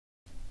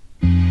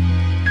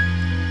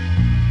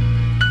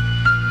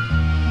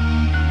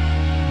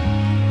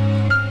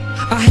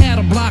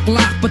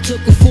block lock, but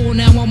took a fall,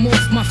 now I'm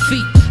off my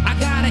feet. I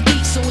gotta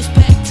eat, so it's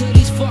back to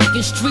these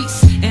fucking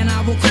streets. And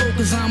I will cold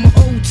cause I'm an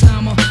old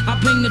timer. I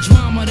bring the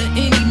drama to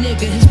any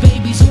nigga, his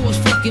baby's horse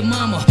fucking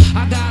mama.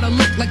 I gotta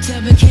look like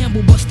Tevin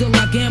Campbell, but still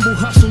I gamble,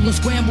 hustle and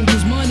scramble,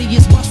 cause money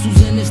is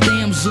muscles in this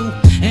damn zoo.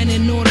 And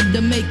in order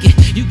to make it,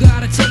 you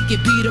gotta take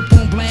it. Beat up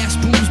on blast,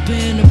 bruise,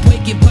 bend or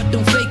break it, but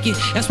don't fake it.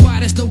 That's why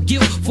there's no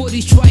guilt for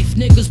these trife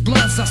niggas'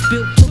 bloods I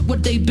spilled. Took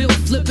what they built,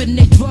 flipping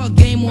their drug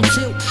game on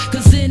tilt.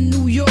 Cause in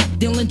New York,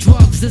 dealing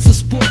drugs is a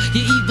sport.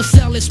 You either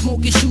sell it,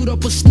 smoke it, shoot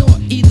up or snort.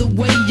 Either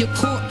way you're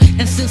caught.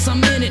 And since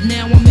I'm in it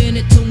now, I'm in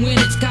it to win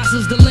it. Sky's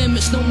is the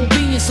limits, no more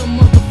being some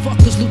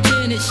motherfuckers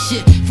lieutenant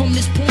shit. From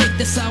this point,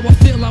 that's how I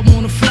feel I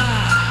wanna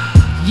fly.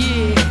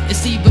 Yeah,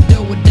 it's either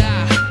do or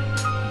die.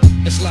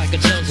 It's like a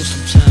jungle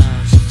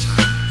sometimes.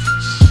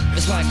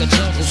 It's like a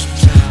jungle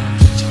sometimes.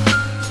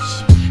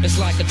 It's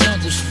like a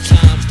jungle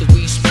sometimes. The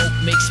weed smoke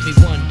makes me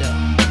wonder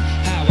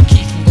how I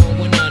keep from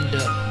going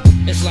under.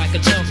 It's like a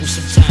jungle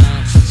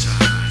sometimes.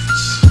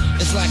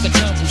 It's like a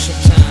jungle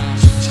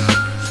sometimes.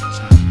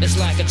 It's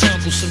like a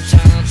jungle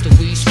sometimes. The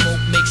weed smoke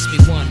makes me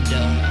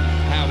wonder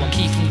how I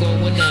keep from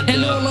going under.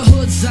 And all the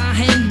hoods I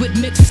hang with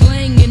mix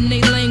slang in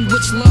they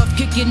language. Love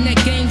kicking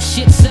that gang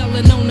shit,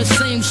 selling on the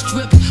same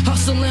strip.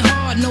 Hustling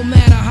hard no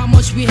matter how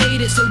much we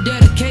hate it. So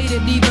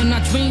dedicated, even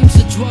our dreams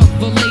are drug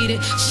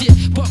related.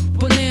 Shit, buck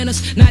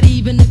bananas, not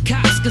even the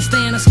cops can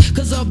stand us.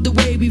 Cause of the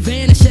way we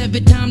vanish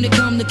every time they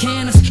come to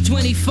can us.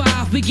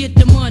 25, we get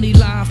the money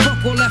live.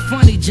 Fuck all that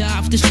funny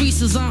jobs. The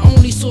streets is our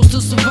only source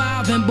to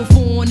survive. And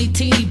before any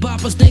teeny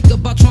boppers think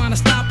about trying to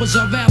stop us,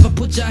 I'd rather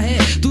put your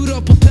head through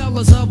the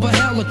propellers of a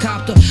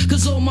helicopter.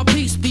 Cause all my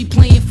peeps be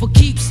playing for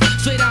keeps.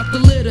 Straight out the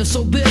litter,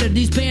 so bitter.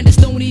 These bandits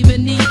don't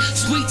even need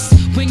sweets.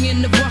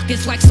 Bringing the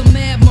buckets like some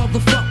mad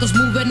motherfuckers.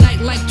 Move at night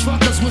like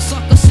truckers. When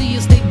suckers see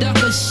us, they duck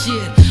us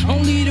shit.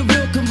 Only the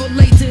real can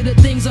relate to the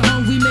things a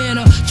hungry man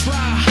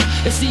try.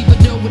 It's either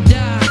do or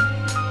die.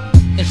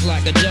 It's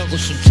like a jungle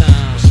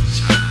sometimes.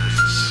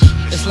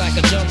 It's like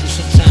a jungle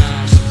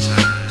sometimes.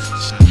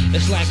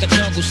 It's like a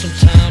jungle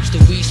sometimes. The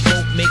weed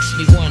smoke makes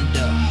me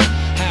wonder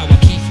how I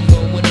keep from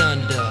going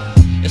under.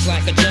 It's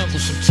like a jungle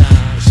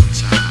sometimes.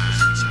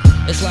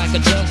 It's like a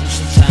jungle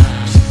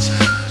sometimes.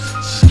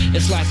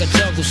 It's like a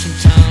jungle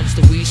sometimes.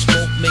 The weed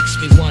smoke makes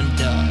me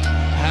wonder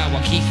how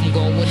I keep from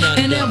going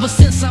under. And ever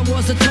since I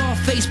was a tall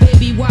face,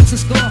 baby, watching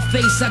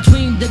Scarface, I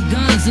dreamed of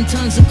guns and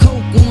tons of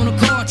coke on a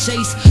car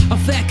chase. A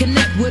fat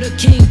connect with a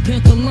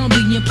kingpin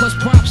Colombian, plus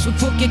props for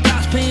crooked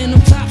cops paying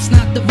them tops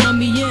not to run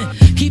me in.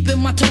 Keeping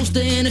my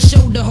toaster in a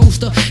shoulder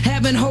holster,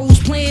 having hoes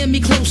playing me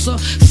closer,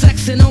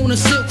 sexing on a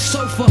silk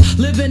sofa,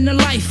 living the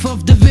life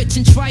of the rich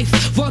and trife.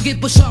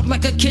 Rugged but sharp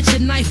like a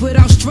kitchen knife,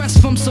 without stress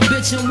from some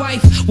bitch and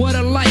wife. What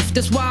a life,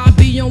 that's why I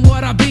be on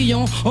what I be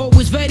on.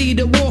 Always ready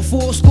to war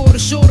for a score to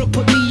shoulder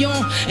put me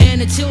on.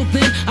 And until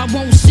then, I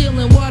won't seal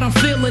in what I'm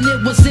feeling.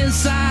 It was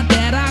inside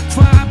that I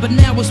cried, but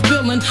now it's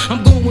spilling.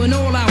 I'm going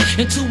all out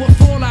into a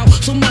fallout.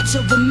 So much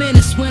of a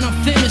menace when I'm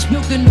finished.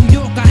 Milking New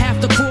York, I have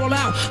to crawl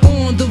out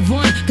on the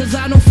run. Cause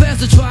I know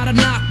fast to try to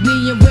knock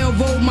me and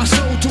railroad my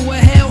soul to a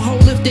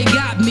hellhole if they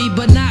got me.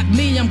 But not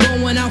me, I'm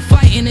going out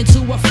fighting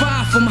until I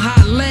fire from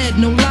hot lead.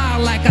 No lie,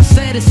 like I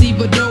said, it's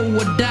either do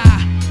or die.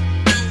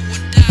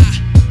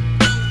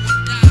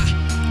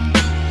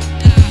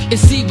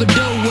 It's either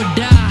do or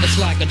die. It's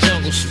like a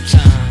jungle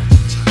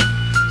sometimes.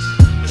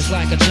 It's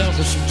like a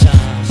jungle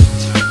sometimes.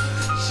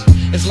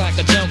 It's like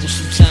a jungle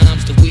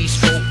sometimes. The weed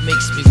smoke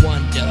makes me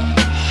wonder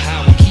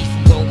how I keep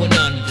from going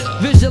under.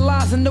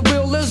 Visualizing the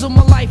realism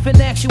of life in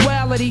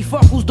actuality.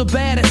 Fuck who's the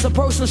baddest, a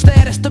person's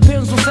status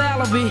depends on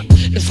salary.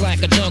 It's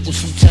like a jungle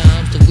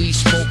sometimes. The weed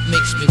smoke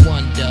makes me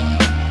wonder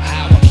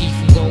how I keep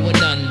from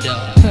going under.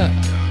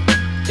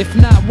 If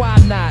not, why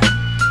not?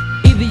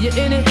 Either you're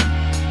in it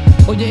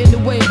or you're in the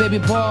way, baby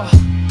Paul.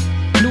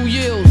 New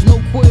yields,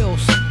 no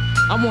quills,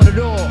 I'm on it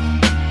all.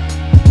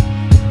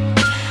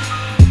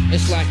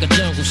 It's like a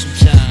jungle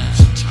sometimes.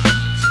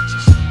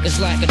 It's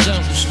like a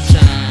jungle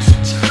sometimes.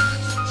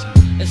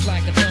 It's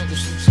like a jungle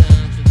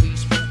sometimes. The weed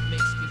smoke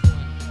makes me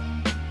wonder.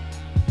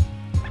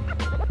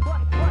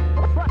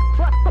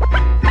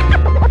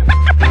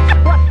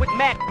 With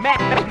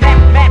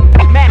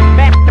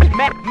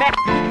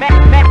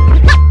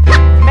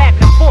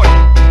Magnum force.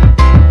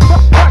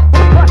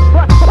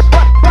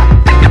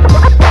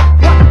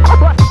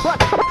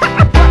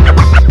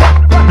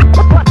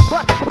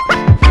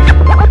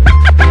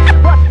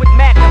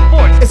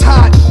 It's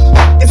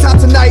hot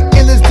tonight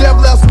in this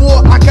devil-ass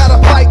war. I gotta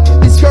fight.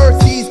 These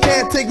currencies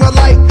can't take my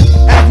life.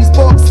 As we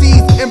spark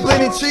seeds and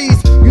blended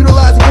trees,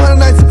 utilizing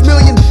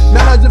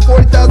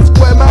 196,940,000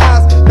 square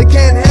miles. They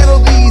can't handle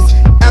these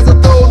as I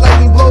throw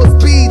lightning blows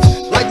speeds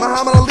like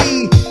Muhammad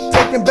Ali.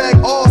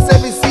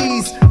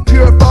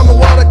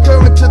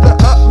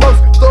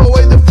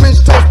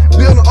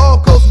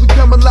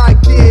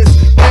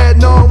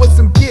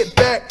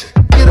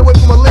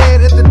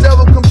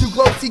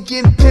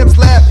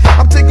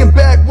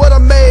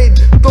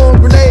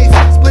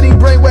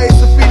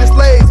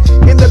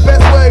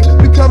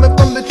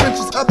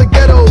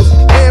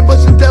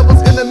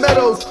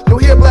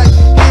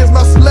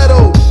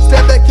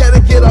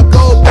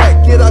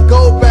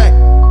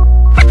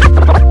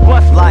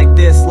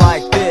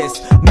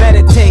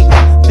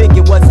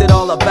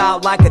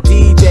 out like a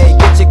DJ.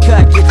 Get your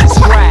cut, get your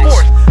scratch.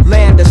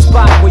 Land a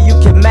spot where you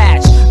can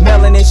match.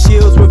 Melanin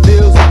shields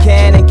reveals you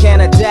can and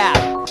can adapt.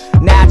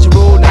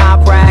 Natural,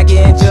 not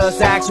bragging,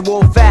 just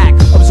actual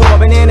fact.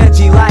 Absorbing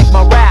energy like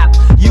my rap.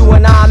 You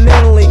and I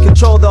mentally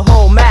control the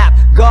whole map.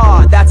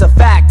 God, that's a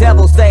fact.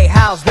 Devils say,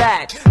 how's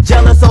that?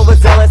 Jealous,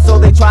 overzealous, so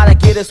they try to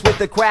get us with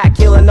the crack.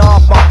 Killing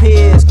off my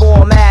peers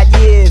for mad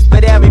years,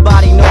 but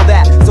everybody know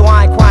that. So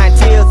I ain't crying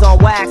tears on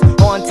wax,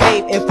 on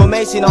tape.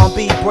 Information on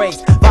beat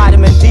breaks.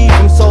 Vitamin D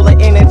from solar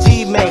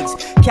energy makes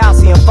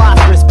calcium,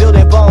 phosphorus,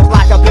 building bones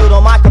like I build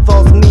on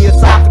microphones. From the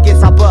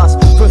esophagus I bust.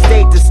 From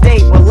state to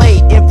state,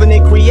 relate,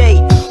 infinite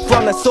create.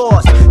 From the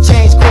source,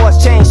 change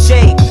course, change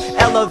shape.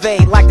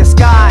 Elevate like the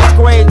sky,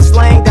 grade,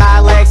 slang,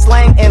 dialect,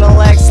 slang,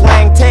 intellect,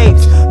 slang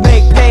tapes.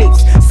 Make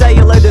papes,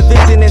 cellular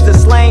division is a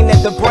slang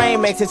that the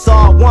brain makes. It's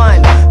all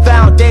one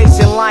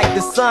foundation like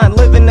the sun.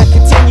 Living a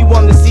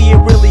continuum to see it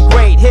really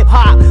great.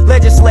 Hip-hop,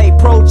 legislate,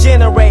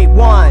 pro-generate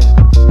one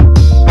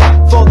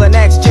for the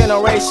next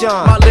generation.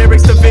 My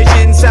lyrics to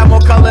visions have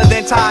more color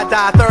than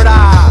tie-dye. Third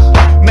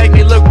eye, make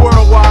me look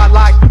worldwide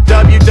like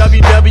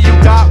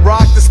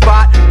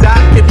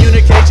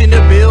www.rockthespot.communication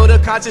to build a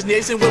conscious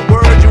nation with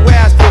words you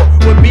ask for,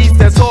 with beats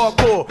that's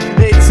hardcore.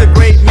 It's a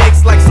great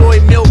mix like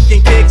soy milk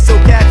and cakes, so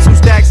cats who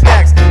stack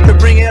stacks to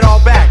bring it all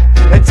back.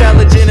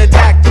 Intelligent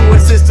attack through a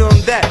system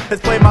that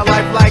has played my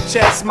life like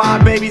chess. My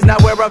babies now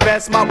wear a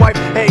vest. My wife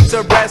hates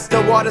her breast.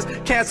 The water's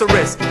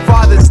cancerous.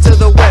 Fathers to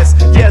the west.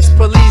 Yes,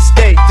 police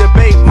state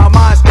debate my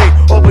mind state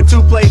over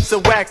 2 plates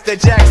of wax that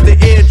jacks the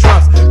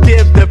eardrums.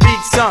 Give the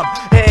beat some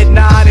head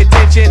nod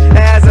attention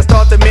as I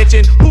start to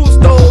mention who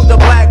stole the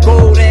black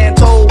gold and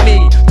told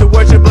me to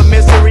worship a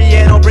mystery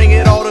and don't bring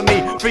it all to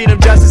me. Freedom,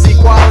 justice,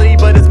 equality,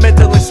 but it's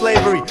mental in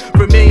slavery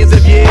for millions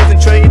of years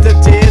and trillions of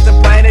tears and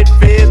planet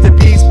fears to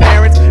peace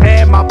parents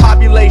and my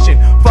population.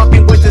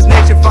 Fucking with this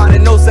nation,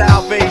 finding no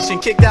salvation.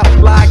 Kicked out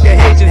like a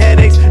Haitian,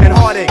 headaches and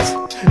heartaches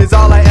is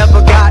all I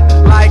ever got.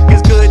 Like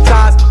it's good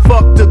times,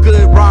 fuck the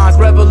good rhymes.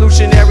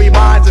 Revolutionary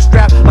minds are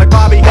strapped like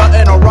Bobby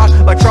Hutton or rock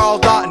like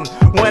Charles Darton.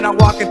 When I'm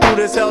walking through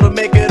this hell to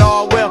make it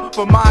all well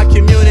for my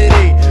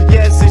community.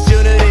 Yes, it's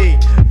unity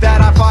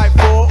that I fight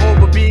for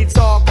over beats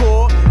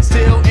hardcore.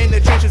 Still in the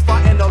trenches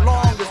fighting the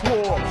longest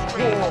war.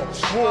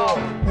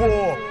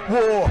 War.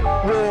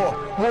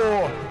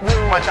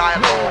 My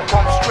dialogue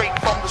comes straight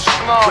from the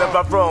slum. Where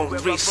I roam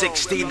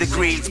 360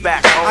 degrees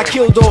back home. I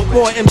killed off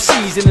more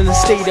MCs in the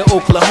state of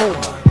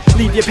Oklahoma.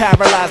 Leave you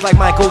paralyzed like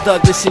Michael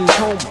Douglas in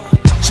coma.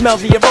 Smell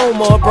the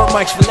aroma, burnt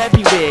mics from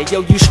everywhere.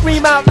 Yo, you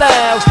scream out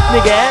loud,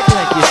 nigga act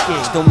like you're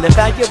scared. Don't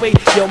evaluate,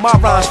 yo, my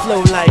rhymes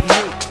flow like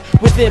hate.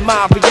 Within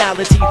my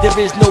reality, there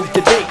is no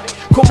debate.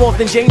 Come off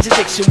in Jane's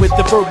addiction with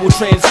the verbal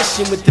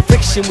transition, with the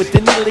friction, with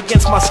the needle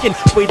against my skin,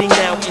 waiting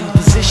now in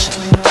position.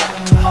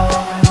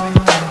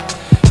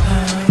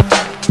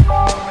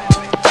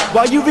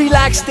 While you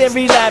relax, then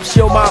relapse,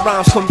 yo, my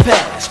rhymes come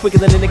fast. Quicker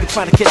than a nigga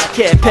trying to catch a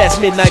cat, past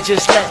midnight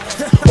just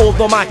left.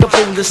 Although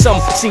microphone to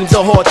some seems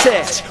a hard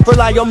task.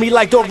 Rely on me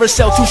like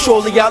Duracell to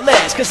surely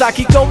outlast. Cause I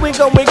keep going with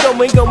all.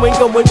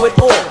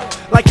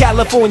 Like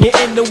California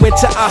in the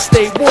winter, I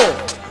stay warm.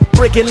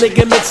 Breaking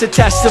ligaments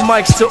attached to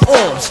mics to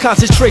arms.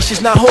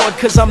 Concentration's not hard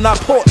cause I'm not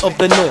part of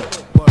the norm.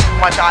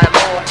 My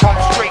dialogue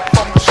comes straight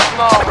from the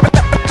slum.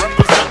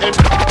 Representing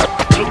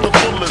to the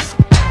fullest.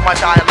 My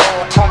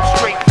dialogue comes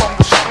straight from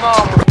the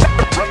slum.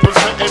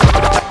 Representing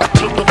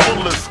to the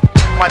fullest.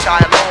 My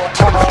dialogue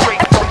comes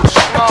straight from the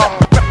slum.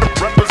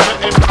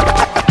 Representing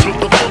to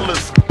the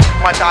fullest.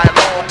 My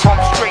dialogue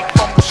comes straight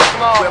from the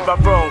slum. Where I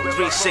roam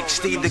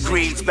 360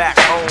 degrees back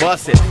home.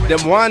 Bust it,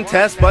 them one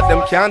test, but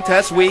them can't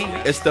test we.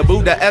 It's the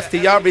Buddha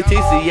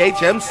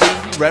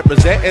STRETCHMC.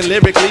 Representing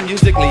lyrically,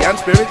 musically, and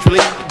spiritually.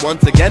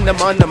 Once again,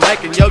 I'm on the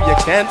mic and yo, you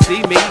can't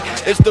see me.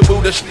 It's the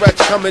Buddha stretch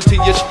coming to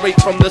you straight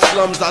from the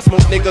slums. I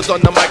smoke niggas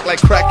on the mic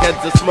like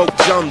crackheads that smoke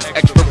jums.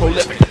 Extra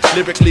prolific,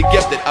 lyrically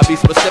gifted. I be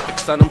specific,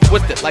 son, I'm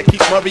twisted. Like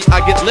Keith Murray,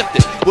 I get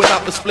lifted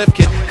without the split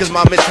kid. Cause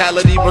my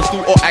mentality runs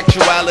through all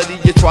actuality.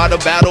 You try to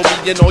battle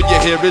me and all you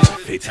hear is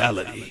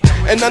fatality.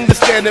 And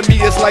understanding me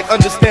is like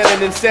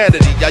understanding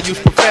insanity. I use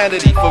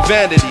profanity for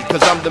vanity,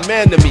 cause I'm the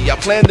man to me. I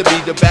plan to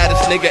be the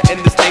baddest nigga in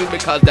this thing,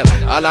 because them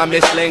all I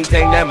miss sling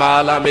ting, them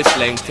all I miss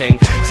sling ting.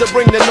 So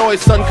bring the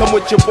noise, son, come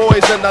with your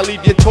boys and I'll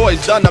leave your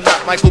toys done. I'm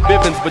not Michael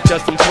Bivins, but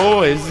just some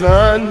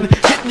poison.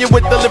 Hitting you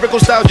with the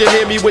lyrical styles, you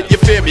hear me with your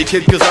fear me,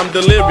 kid, cause I'm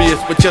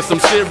delirious, but just some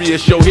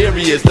serious. Yo, here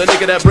he is, the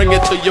nigga that bring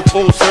it to your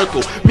full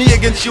circle. Me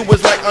against you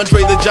was like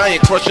Andre the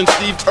Giant crushing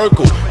Steve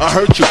Urkel. I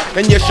hurt you,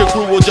 and yes, your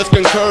crew will just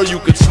concur. You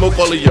could smoke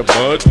all of your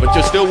buds, but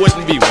you still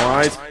wouldn't be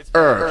wise.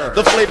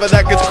 The flavor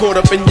that gets caught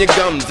up in your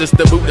gums. It's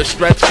the Buddha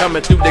stretch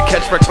coming through the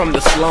catch wreck from the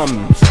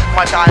slums.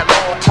 My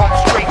dialogue comes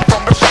straight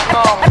from the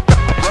slum.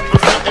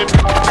 Representing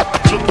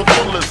to the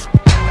fullest.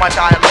 My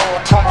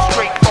dialogue comes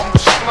straight from the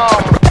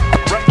slum.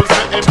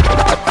 Representing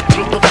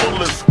to the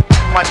fullest.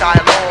 My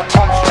dialogue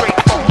comes straight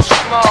from the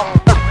slum.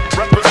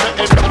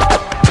 Representing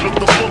to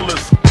the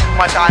fullest.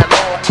 My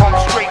dialogue comes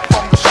straight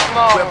from the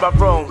slum. Where I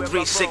roam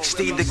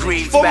 360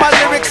 degrees. For my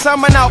lyrics,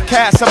 I'm an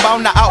outcast. I'm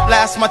bound to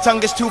outlast. My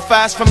tongue is too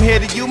fast from here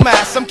to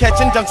UMass. I'm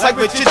catching dunks like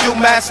Richard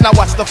Dumas. Now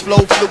watch the flow,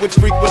 fluids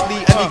frequently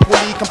and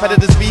equally.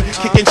 Competitors be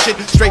kicking shit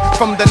straight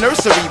from the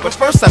nursery. But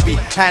first I be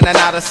handing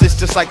out assists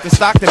just like the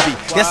Stockton be.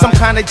 Yes, I'm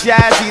kinda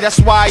jazzy, that's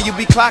why you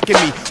be clocking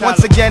me.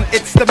 Once again,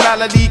 it's the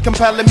melody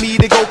compelling me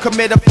to go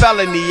commit a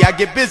felony. I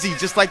get busy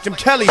just like Jim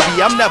Kelly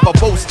be. I'm never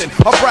boasting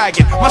or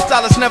bragging. My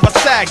style is never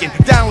sagging,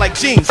 down like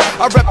jeans.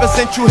 I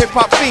represent you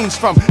hip-hop fiends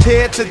from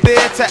here to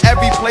there to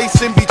every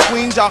place in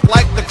between. Dark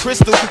like the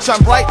crystal,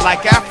 shine bright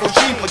like Afro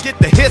Sheen. Forget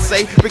the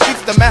hearsay, but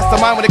keeps the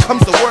mastermind when it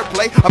comes to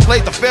wordplay. I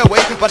played the fairway,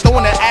 but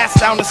throwing that ass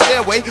down the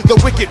stairway. The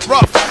wicked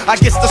rough, I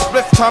guess the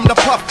spliff time to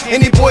puff.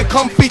 Any boy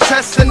comfy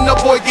test and the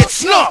boy gets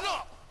snuffed.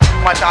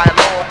 My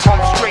dialogue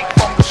comes straight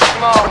from the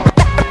slum.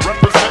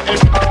 Representing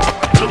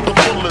to the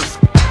fullest.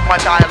 My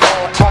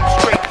dialogue comes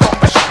straight from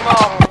the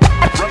slum.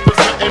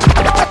 Representing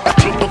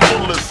to the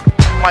fullest.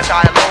 My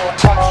dialogue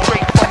comes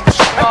straight from the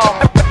slum.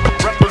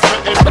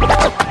 Representing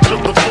to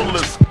the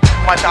fullest.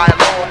 My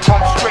dialogue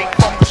comes straight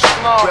from the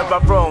slum. Where I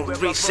roam,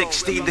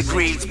 360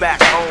 degrees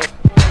back home.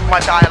 My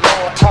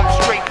dialogue comes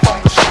straight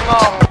from the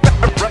slum.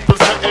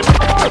 Representing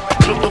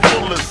to the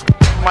fullest.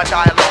 My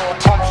dialogue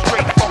comes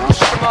straight from the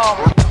slum.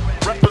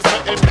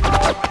 Representing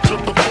to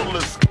the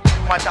fullest.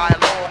 My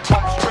dialogue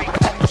comes straight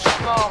from the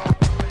slum.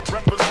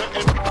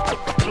 Representing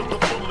to the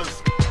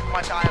fullest.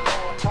 My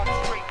dialogue comes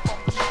straight from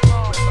the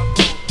slum.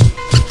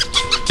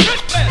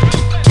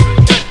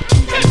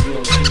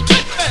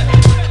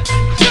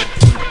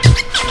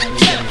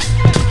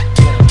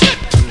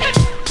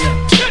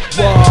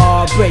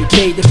 Break,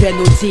 pay the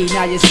penalty.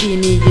 Now you see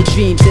me, your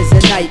dreams is a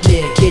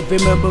nightmare. Kid,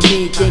 remember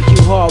me, think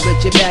you hard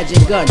with your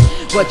magic gun.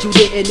 What you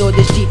didn't know,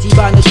 this GT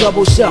bound to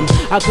troublesome.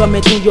 I come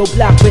into your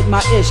block with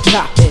my ish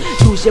cock.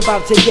 Who's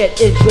about to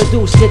get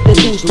introduced to the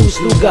deuce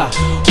Luga.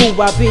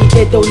 Who I be,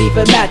 it don't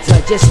even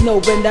matter. Just know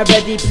when the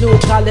ready blue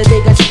collar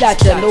they got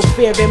splatter. No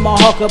fear in my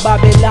hawker,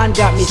 Babylon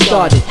got me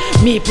started.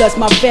 Me plus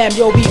my fam,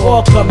 yo, we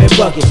all coming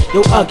rugged.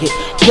 Yo, ugg it.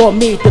 Call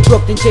me the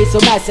Brooklyn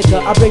Chaser Massacre.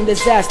 I bring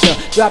disaster.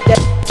 Drop that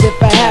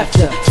if I have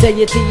to. Say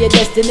it to your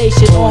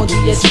destination on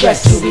the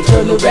express to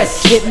eternal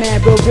rest.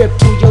 HitMan will rip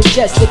through your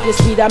chest. If you're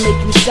sweet, I make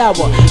you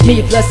sour.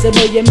 Me plus a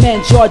million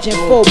men charging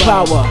full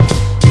power.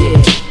 Yeah,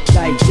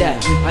 like that.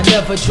 I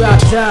never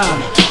drop down.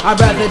 I'd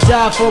rather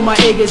die for my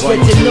Iggaz. Get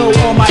to know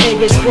all my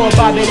Iggaz for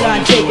Babylon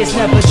takers.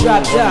 Never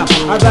drop down.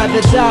 I'd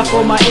rather die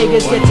for my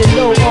Iggaz. Get to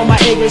know all my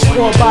Iggaz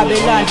for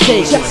Babylon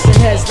takers. And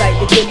heads like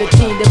the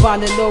guillotine. They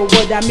wanna know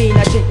what I mean.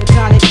 I drink the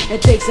tonic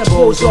and take some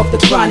pulls off the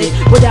chronic.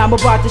 What I'm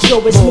about to show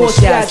is more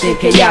stats than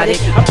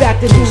chaotic. I'm back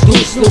to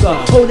Deuce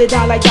Luga. Hold it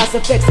down like that's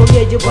effects. So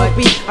yeah, you won't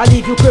be. I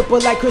leave you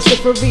crippled like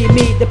Christopher Reed.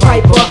 Me the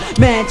piper,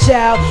 man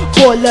child.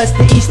 Call us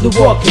the East New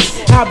Walkers.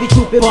 I'll be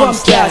trooping bump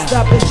style.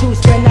 Stop and choose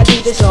when I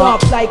do the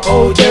stomp like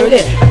old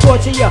dirty. I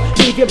torture ya,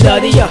 leave you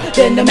bloodier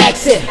than the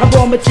max hit. I'm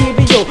raw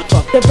material,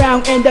 fuck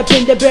around, end up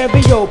in the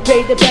burial.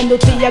 Pay the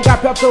penalty, I got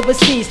props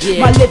overseas.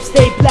 My lips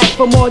stay black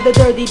from all the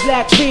dirty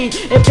black creed.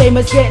 If they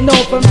must get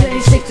known from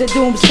 96 to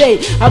doomsday,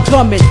 I'm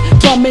coming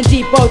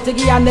deep out to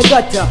on the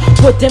gutter.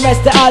 Putting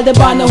rest to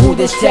Aldebaran who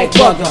this tech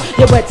bugger.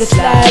 You wet the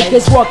slide,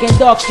 cause walking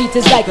dark streets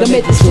is like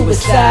committing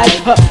suicide.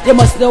 You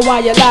must know why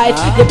you life,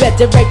 you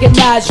better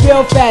recognize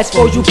real fast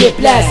before you get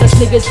blasted. Us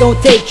niggas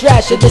don't take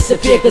trash, you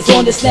disappear cause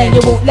on the slang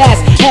you won't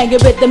last.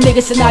 Hanging with them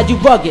niggas and now you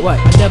rugged. What?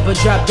 I never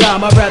drop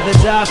down, I'd rather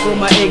die for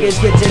my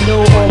Iggaz. Get to know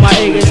all my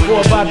Iggaz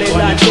for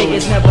Babylon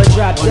takers. Never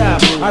drop down,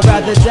 I'd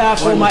rather die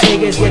for my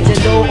Iggaz. Get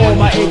to know all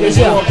my Iggaz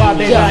for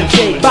Babylon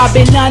takers.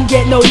 Babylon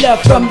get no love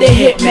from the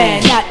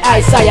hitman, not I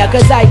sire,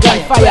 cause I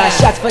gun fire.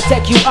 Shots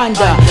protect you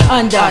under.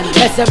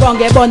 Mess around,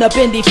 get burn up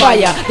in the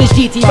fire. This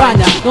GT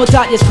runner, no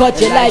talk, just cut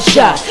your life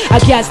shot. I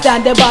can't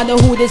stand the banner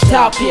who this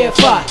top here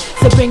for.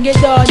 So bring it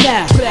on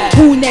now.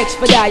 Who next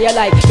for that? You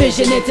like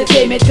Vision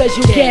Entertainment cause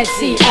you can't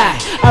see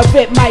I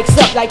rip mics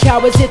up like I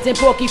was hitting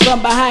Porky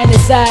from behind the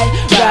side.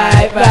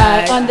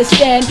 Right,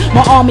 understand?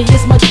 My army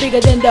is much bigger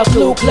than the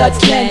Ku Klux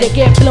Klan. They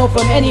get blown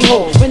from any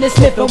hole when the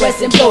Smith &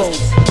 Wesson blows.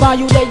 While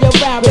you lay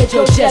around with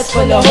your chest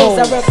full of holes.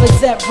 I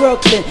represent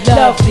Brooklyn,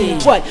 lovely.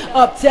 What?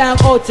 Uptown,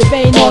 Old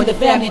Terrain on the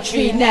family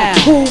tree now.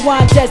 Who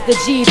want test the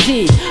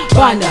GT?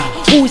 Banner.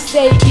 Who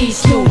say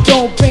East New?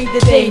 Don't bring the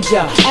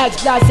danger.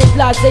 Ask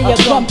blase, you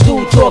come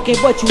through talking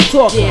what you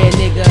talk. Yeah,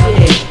 nigga.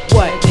 Yeah.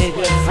 What,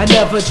 nigga? I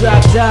never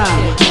drop down.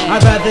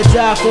 I'd rather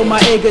die for my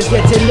Iggaz.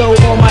 Get to know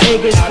all my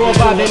Iggaz for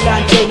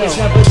Babylon takers.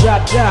 Never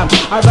drop down.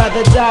 I'd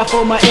rather die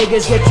for my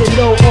Iggaz. Get to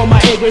know all my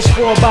Iggaz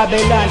for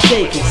Babylon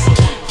takers.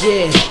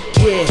 Yeah.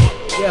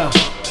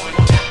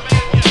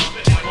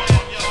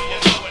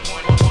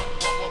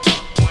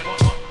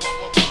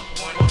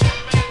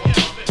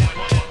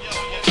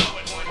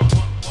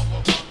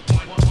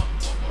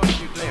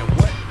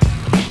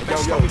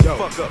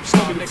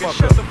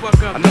 Shut the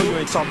fuck up. I know you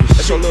ain't talking shit.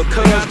 That's your little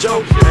cuz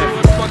joke.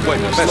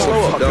 Wait, man,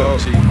 slow up,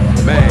 dog.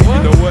 Man,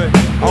 you know what? I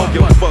don't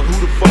give a fuck who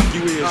the fuck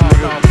you is,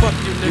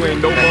 nigga. You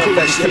ain't no motherfucker.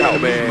 That shit out,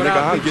 man. Nigga, I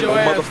don't give no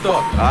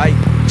motherfucker. Alright?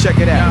 Check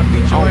it out.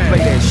 I don't play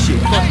that shit.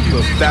 Fuck you,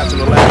 a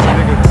bachelor ass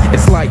nigga.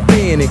 It's like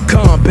being in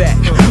combat.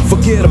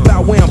 Forget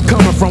about where I'm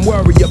coming from,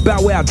 worry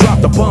about where I drop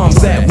the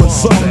bombs at. When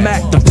some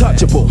act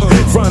untouchable,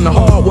 front the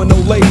hard with no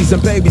ladies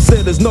and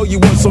babysitters. Know you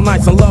weren't so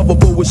nice and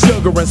lovable with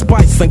sugar and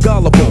spice and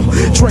gullible.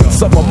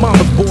 Traits of a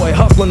mama's boy,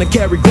 hustling to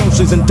carry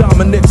groceries in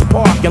Dominic's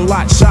parking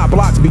lot. Shop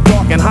blocks be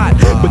dark and hot,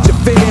 but you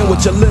fit in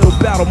with your little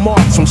battle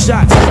marks from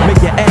shots.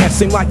 Make your ass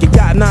seem like you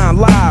got 9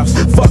 lives.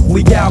 Fuck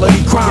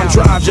legality, crime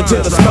drives you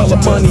to the smell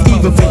of money,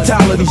 even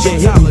fatalities. You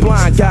hitting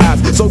blind guys,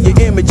 so your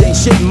image ain't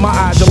shit in my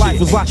eyes. Your life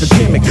was like a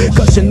gimmick,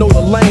 cause you know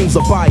the lanes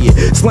will buy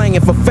it.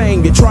 Slanging for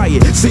fame, you try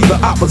it. See the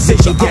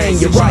opposition gang,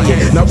 you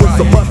riot. Now it's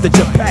the bust that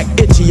you pack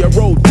itchy, you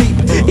roll deep.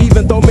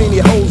 Even though many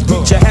hoes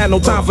beat you, had no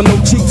time for no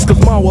cheeks, cause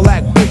mom will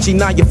act bitchy.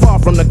 Now you're far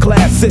from the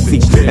class sissy.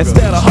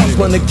 Instead of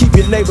hustling to keep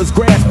your neighbor's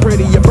grass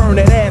pretty, you burn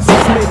that ass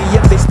and smitty.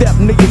 If they step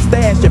niggas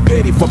stash, you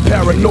pity for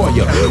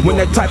paranoia. When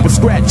that type of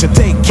scratch, you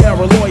take care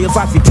of lawyers.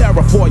 I see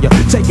terror for you,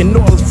 taking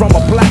orders from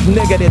a black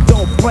nigga that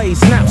don't play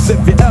snaps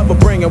if you ever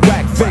bringing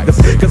whack figures.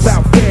 Cause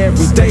out there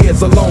every day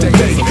is a long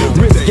day.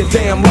 Risk your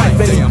damn life,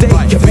 any day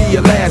can be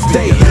your last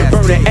day.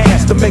 Burning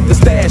ass to make the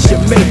stash you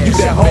make. You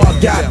that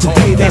hard guy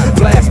today, then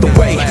blast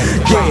away.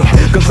 Yeah,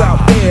 cause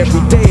out there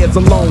every day is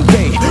a long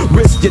day.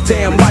 Risk your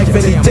damn life,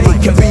 any day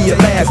can be your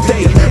last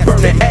day.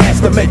 Burning ass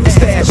to make the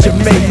stash you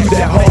make. You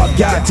that hard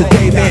guy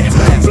today, then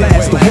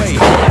blast away.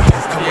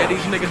 Yeah,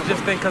 these niggas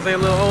just think cause they a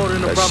little older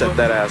than the brother. Shut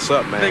that ass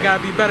up, man. They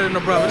gotta be better than the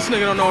brother. This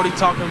nigga don't know what he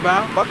talking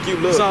about. Fuck you,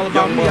 look. It's all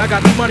about me. I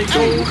got the money,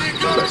 dude.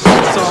 It's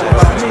all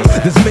about me.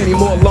 There's many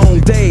more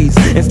long days.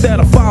 Instead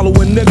of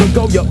following, nigga,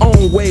 go your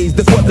own ways.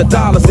 That's what the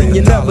dollars and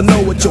you never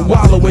know what you're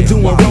wallowing,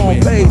 doing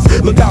wrong pays.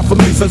 Look out for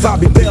me, since I'll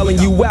be bailing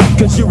you out,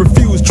 cause you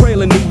refuse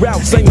trailing new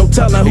routes. Ain't no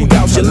telling who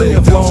doubts you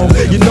live long.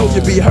 You know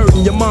you be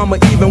hurting your mama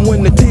even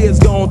when the tears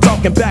gone.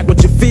 Talking back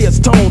with your fears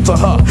toned to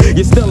her.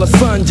 You're still a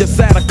son, just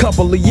had a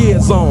couple of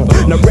years on.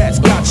 Now rats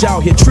got you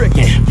out here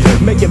tricking,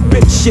 making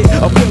bitch shit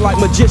appear like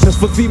magicians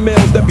for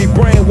females that be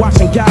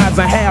brainwashing guys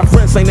and have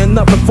friends. Ain't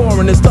nothing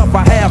foreign and stuff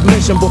I have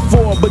mentioned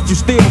before, but you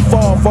still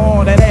fall for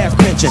all that ass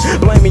pinching.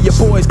 Blaming your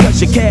boys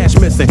cause your cash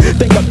missing.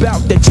 Think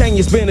about that chain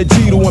you spend a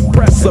G to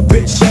impress a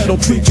bitch that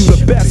don't treat you the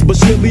best, but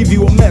she'll leave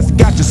you a mess.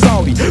 Got you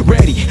salty,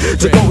 ready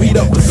to go heat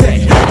up a set.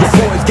 Your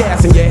boys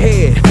gas in your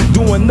head,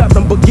 doing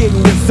nothing but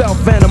getting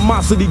yourself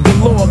animosity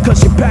galore.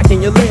 Cause you're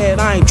packing your lead,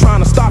 I ain't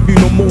trying to stop you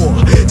no more.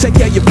 Take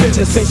care of your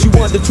business since you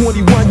under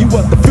 21, you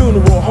was the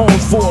funeral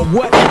homes for.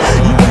 What?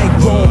 You ain't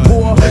grown,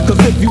 boy. Cause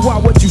if you are,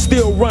 what you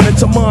still running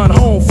to mine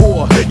home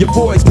for? Your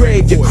boy's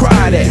grave, you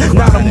cried at.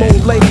 Now them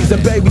old ladies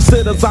and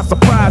babysitters are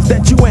surprised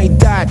that you ain't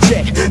died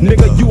yet.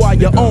 Nigga, you are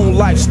your own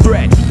life's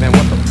threat. Man,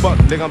 what the fuck,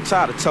 nigga? I'm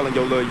tired of telling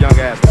your little young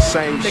ass the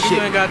same nigga, shit.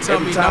 You ain't gotta tell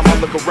Every me time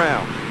nothing. I look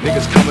around,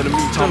 niggas coming to me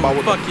talking about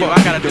what fuck the you, fuck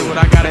I gotta do what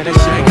I gotta do.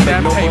 Shit Make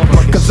that no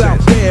paper. Cause out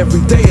there every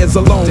day is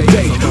a long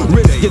day.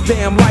 Risk your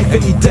damn life,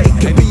 any day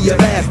can be your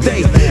last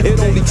day. It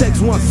only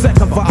takes 1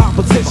 second for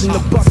opposition to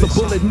bust a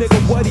bullet.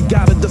 Nigga, what he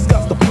gotta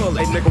discuss the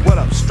bullet. Hey nigga, what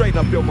up? Straighten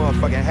up your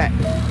motherfucking hat.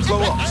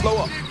 Slow up, slow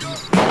up.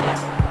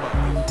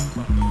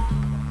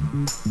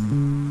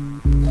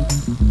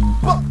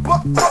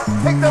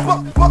 Take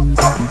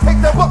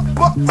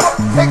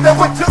that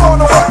with you on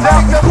the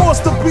rundown. Of course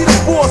to be the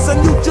boss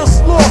and you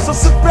just lost. So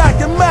sit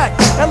back and mac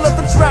and let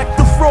the track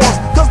defrost.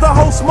 Cause the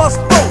host must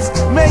boast,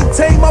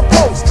 maintain my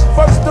post.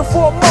 First and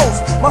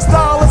foremost, my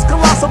style is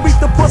colossal. Beat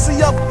the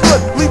pussy up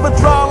good, leave it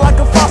dry like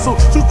a fossil.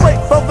 Shoot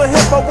straight from the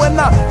hip, but when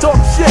I talk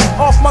shit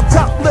off my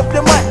top lip,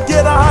 you might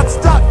get a hot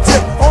stock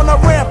tip on a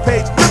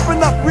rampage.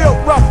 Ripping up real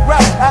rough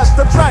rap as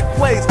the track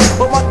plays.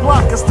 But my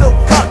Glock is still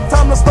cocked,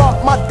 time to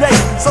start my day.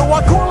 So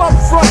I call up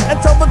front and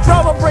tell the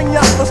driver bring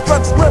out the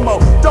stretch limo.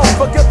 Don't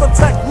forget the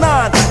Tech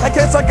 9 in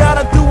case I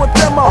gotta do a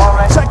demo.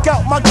 Check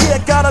out my gear,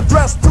 got a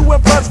dress to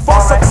impress for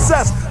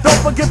success.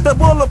 Don't forget the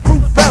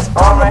bulletproof vest.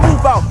 Time to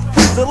move out,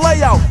 keep the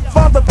layout,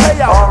 find the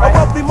payout. A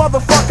wealthy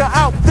motherfucker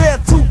out there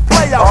to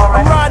play out.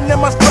 I'm riding in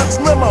my stretch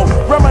limo,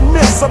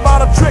 reminisce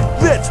about a trick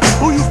bitch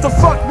who used to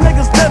fuck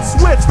niggas then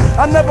switch.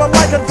 I never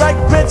like a dyke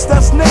bitch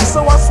that's nick,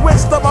 so I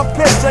switched up my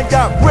pitch and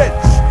got rich.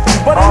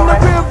 But in the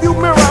rearview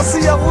mirror I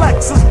see a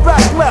Lexus back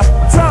left.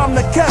 Time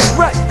to catch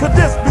wreck, could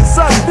this be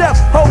sudden death?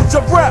 Hold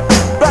your breath,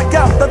 back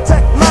out the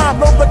Tech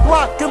 9, load the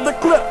Glock in the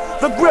clip.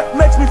 The grip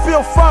makes me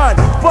feel fine,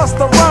 bust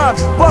a rhyme,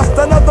 bust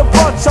another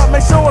punch shot.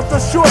 Make sure it's a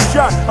short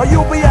shot, or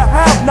you'll be a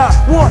have not,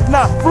 want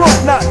not,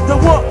 flaunt not. To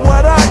want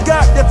what I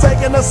got, you're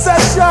taking a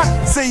set shot.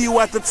 See you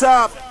at the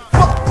top.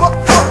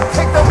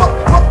 Take that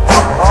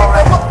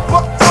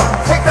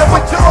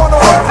with you on the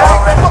rundown.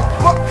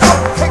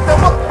 Take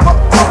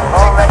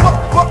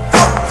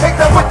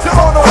that with you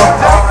on the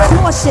rundown.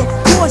 Caution,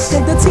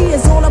 the T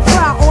is on a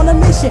prowl, on a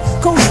mission.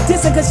 Coach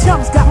dissing cause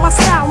chumps got my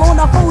style on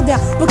a hold down.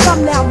 But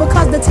come now,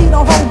 because the T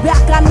don't hold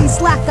back, I need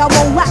slack, I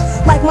won't lack.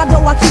 Like my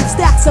dough, I keep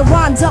stacks of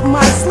rhymes up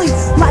my sleeve.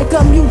 Like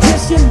a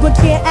musician, but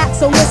can't act,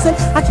 so listen,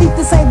 I keep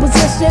the same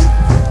position.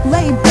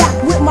 Laid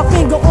back with my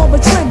finger on the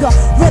trigger,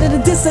 ready to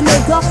diss a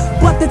nigga.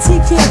 But the T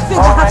can't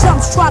figure how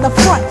chumps try to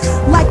front.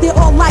 Like they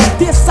all like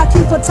this, I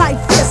keep a tight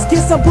fist.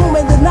 Get some boom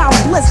and then I'm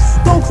bliss.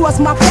 Don't cross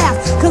my path,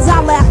 cause I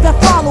laugh at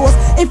followers.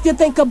 If you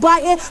think of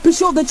biting, be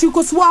sure that you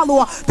can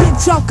swallow a big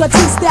chunk of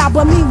T-style.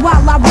 But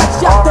meanwhile, I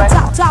rush up the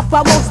top,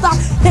 I won't stop.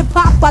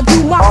 Hip-hop, I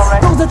do my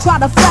those that try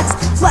to flex.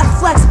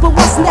 But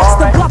what's next?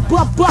 The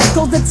buck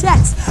goes the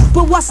text.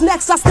 But what's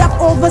next? I step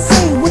over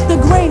scene with the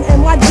green in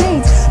my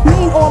jeans.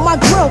 Mean on my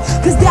grill,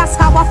 cause that's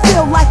how I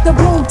feel. Like the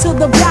broom to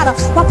the batter.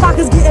 My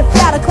pockets getting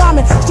fatter,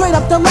 climbing straight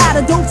up the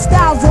ladder. Dope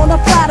styles on a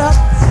platter,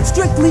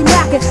 strictly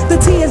macking. The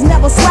T is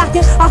never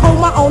slacking. I hold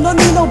my own, don't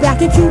need no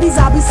backing.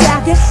 Cuties I'll be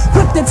sacking.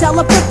 Quick to tell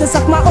a pip to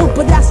suck my oat,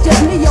 but that's just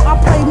me, yo. I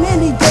play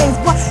many games,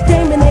 but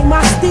gaming ain't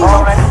my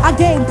style. I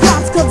game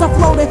props cause I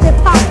flow to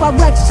hip-hop. I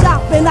wreck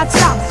shop and I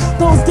chop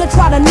those that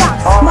try to knock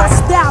my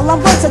style.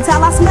 I'm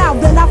versatile, I smile,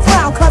 then I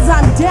frown, cause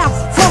I'm down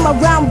from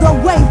around the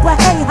way. But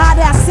hey, how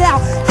that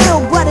sound?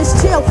 Ill, but it's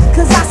chill,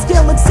 cause I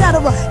skill,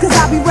 etc. Cause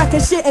I be wrecking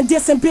shit and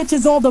dissing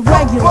bitches on the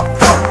regular.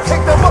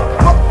 Take them up,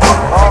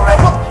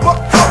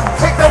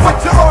 take them with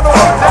you on the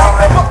way down.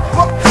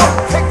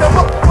 Take them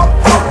up,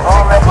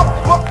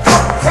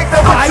 take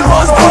them with I you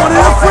was on the born in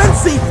a way down.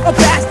 frenzy, a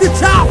bastard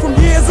child from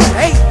years of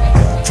hate.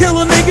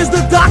 Killing niggas,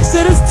 the doc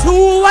said it's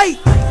too late.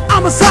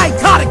 I'm a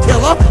psychotic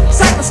killer,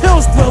 Cypress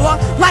Hills thriller.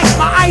 Like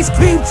my ice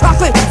cream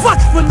chocolate, fuck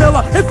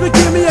vanilla. If you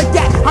give me a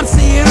gat, I'm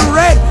seeing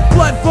red.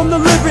 Blood from the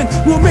living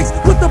will mix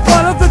with the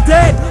blood of the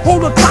dead.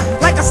 Hold a clock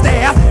like a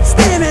staff,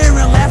 stand there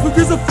and laugh. Who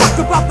gives a fuck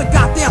about the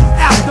goddamn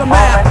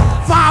aftermath?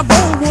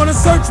 5-0, wanna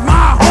search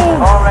my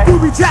home.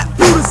 Booby trap,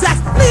 through the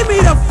sacks, leave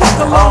me the fuck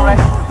alone.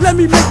 Let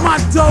me make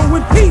my dough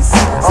in peace.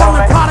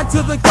 Selling product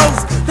to the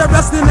ghosts that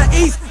rest in the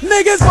east.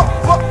 Niggas,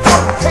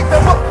 take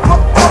them up,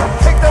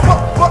 take them up,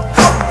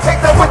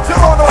 take them with you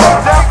on the way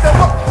down. Take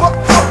them up,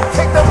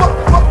 take them up,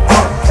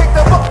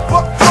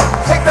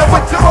 take them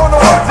with you on the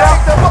way down.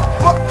 Take them up,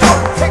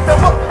 take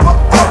them up,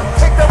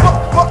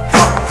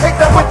 take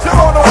them with you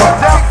on the way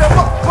down.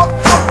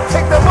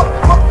 Take them up,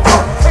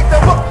 take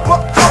them up,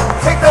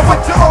 take them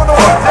with you on the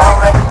way down.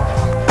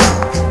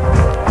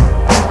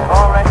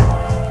 Alright.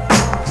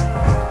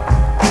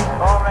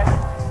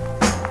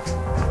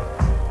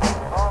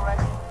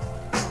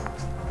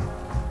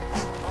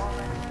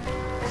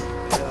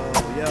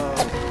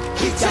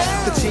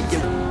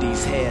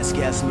 These hairs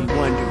got me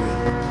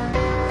wondering,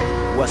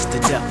 what's the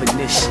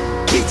definition?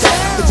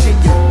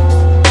 Virginia.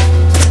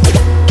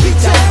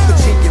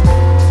 Virginia.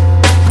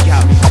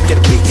 Got me get a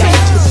big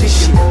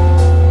position.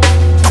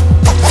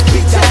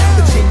 Virginia.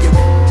 Virginia.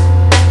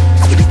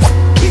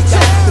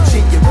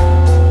 Virginia.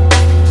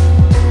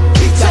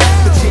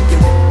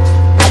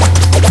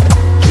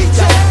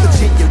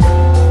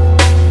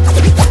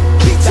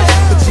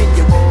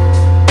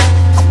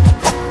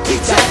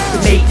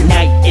 Late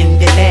night in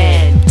the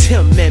land,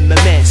 Tim and my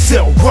man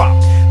sell rock,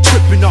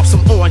 tripping off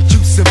some orange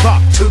juice and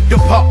rock to the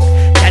park.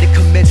 Gotta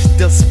commence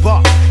the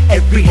spark.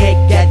 Every head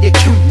got a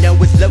cue, now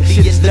it's lovely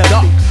in the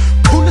dark.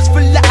 Coolers full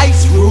of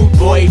ice, rude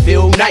boy,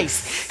 feel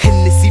nice.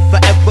 Hennessy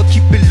forever,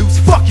 keep it loose,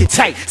 fuck it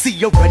tight. See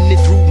you running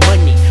through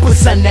money, but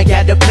son, I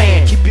got a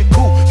plan. Keep it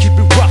cool, keep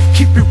it rough,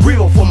 keep it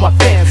real for my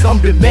fans. I'm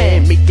the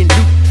man making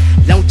loot.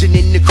 Lounging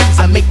in the cruise,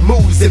 I make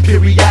moves and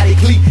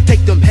periodically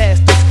take them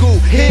past the school.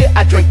 Here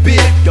I drink beer,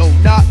 don't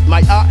knock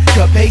my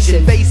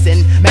occupation.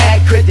 Facing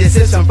mad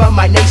criticism from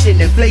my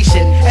nation.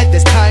 Inflation at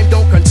this time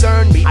don't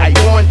concern me. I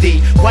warn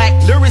thee, whack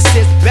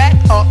lyricists, back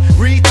up,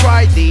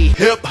 retry the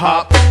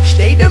hip-hop.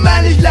 State of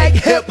mind is like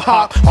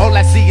hip-hop. All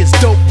I see is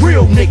dope,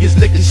 real niggas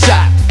licking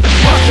shot.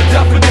 What's the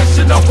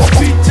definition of a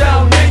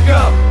beat-down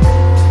nigga?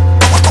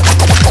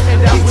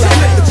 And that was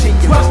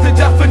it. What's the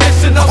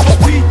definition of a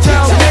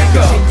beat-down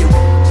nigga?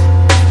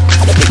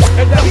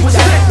 And that was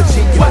it.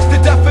 What's the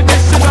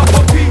definition of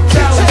a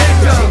beat-down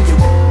nigga?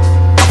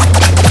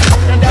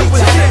 And that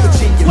was it.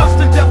 What's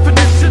the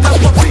definition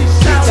of a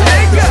beat-down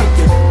nigga?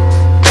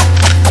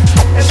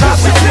 And that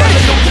was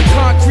it. On the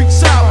concrete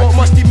sour,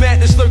 musty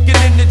madness lurking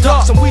in the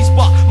dark. Some weed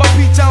spot, my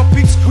beat-down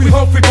peeps, we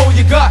hungry for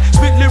you got.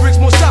 Spit lyrics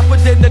more sharper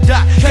than the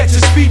dot. Catch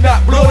a speed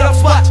knot, blow up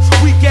spots.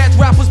 Weak-ass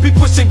rappers be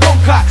pushing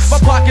go-karts. My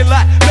pocket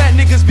lot, mad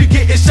niggas be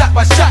getting shot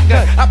by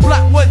shotgun. I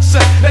block one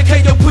son, that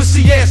can't your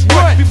pussy ass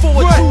run.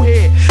 Before a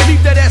two-head,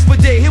 leave that ass for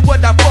dead. Hear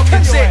what I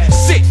fucking said.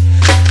 Sit,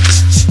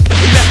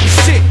 and let me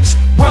sit.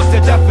 What's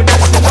the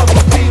definition of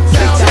a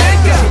beat-down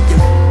nigga?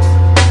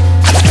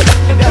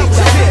 And that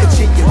was it.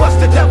 What's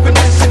the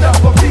definition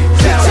of a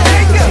beat-down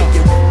nigga?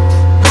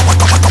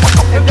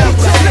 And that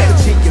was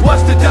it.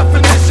 What's the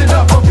definition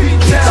of a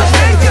beat-down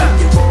nigga?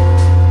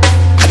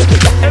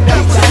 And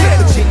that was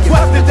it.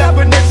 What's the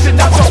definition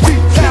of a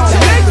beat-down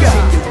nigga?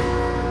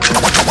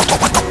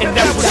 And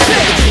that was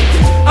it.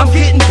 I'm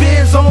getting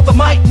biz on the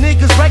mic,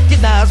 niggas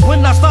recognize.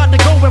 When I start to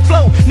go and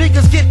flow,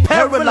 niggas get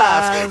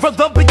paralyzed. From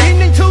the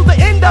beginning to the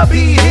end, I'll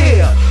be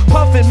here.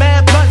 Puffing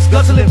mad blunts,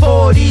 guzzling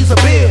 40s of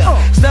beer.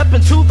 Step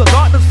into the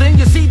darkness, then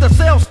you see the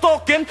cell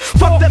stalking.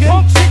 Fuck that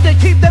punk shit, they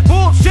keep that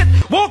bullshit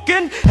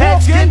walking.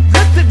 Heads get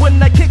lifted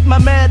when I kick my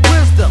mad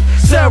wisdom.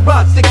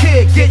 Sarah, the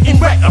kid, getting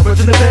wrecked,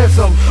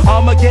 originalism.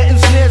 Armageddon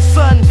snare,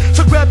 son.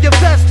 So grab your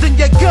vest and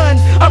your gun,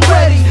 I'm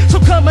ready. So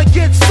come and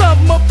get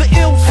some of the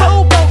ill soul.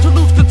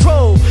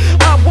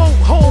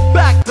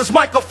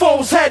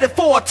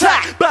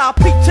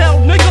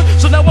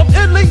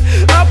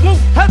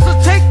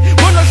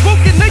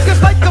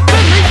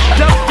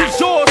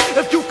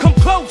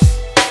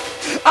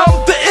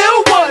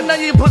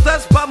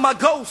 my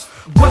ghost.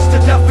 What's the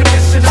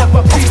definition of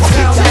a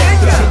P-Town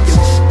nigga?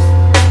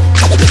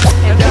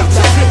 And that's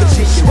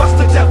it. What's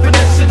the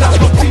definition of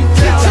a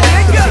P-Town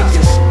nigga?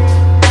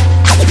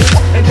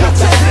 And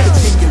that's it.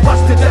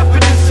 What's the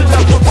definition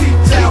of a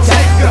P-Town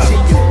nigga?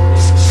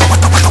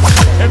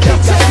 And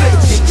that's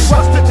it.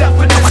 What's the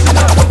definition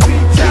of a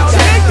P-Town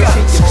nigga?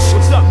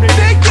 What's up,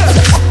 nigga?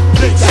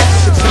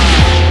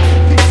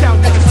 P-Town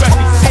niggas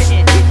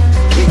representing.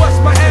 What's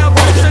my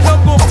ambition?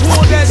 I'm gon'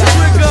 pull that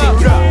trigger.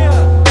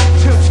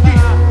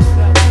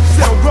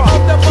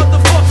 I'm that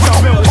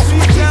motherfucker.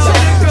 P-Town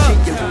nigga.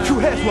 True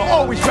heads will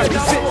always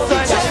represent,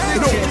 son.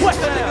 No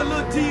question. Nigga,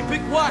 Lil D,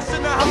 Big Wash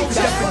in the house.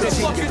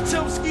 Motherfucking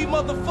Chomsky,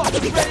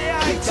 motherfucking ready. I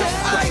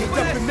ain't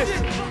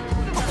definition.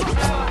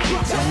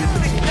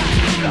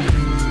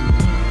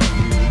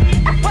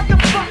 What the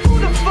fuck? Who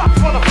the fuck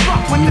wanna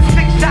fuck with the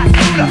 6-shot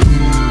shooter?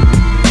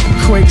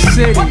 Quake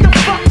City. What the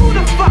fuck? Who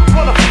the fuck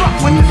wanna fuck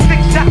with the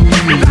 6-shot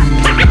shooter?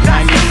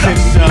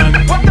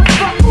 What the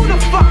fuck? Who the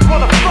fuck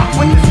wanna fuck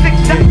with the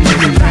 6-shot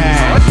shooter?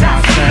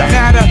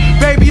 Now the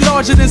baby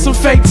larger than some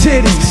fake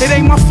titties. It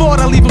ain't my fault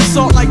I leave them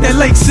salt like that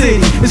Lake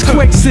City. It's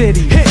Quake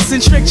City. Hits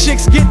and trick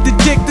chicks get the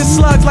dick. The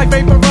slugs like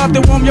vapor rub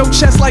that warm your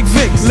chest like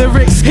Vicks.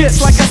 Lyrics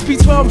hits like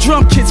SP12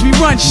 drum kits. We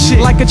run shit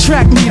like a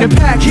track meet, a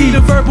pack heat,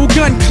 a verbal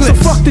gun clip.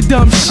 So fuck the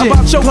dumb shit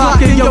about your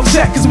block and your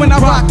tech. Cause when I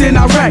rock then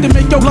I rack to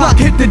make your block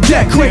hit the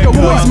deck. Quicker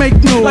boys make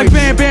noise like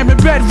Bam Bam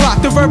and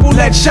Bedrock. The verbal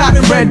lead shot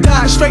and red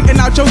dot. Straighten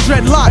out your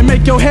dreadlock and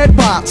make your head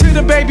bop. To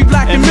the baby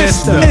black and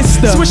Mister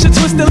Swish and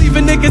twister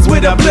leaving niggas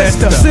with a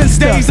blister. Since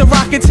days of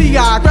rockin'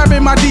 T.I.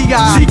 grabbing my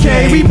D.I.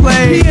 CK we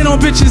play peeing on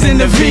bitches in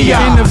the V.I.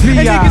 And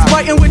niggas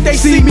biting what they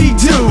see me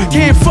do.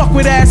 Can't fuck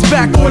with ass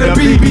back or the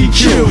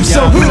BBQ.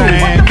 So who the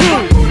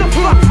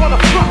fuck wanna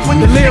fuck with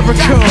the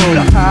lyrical?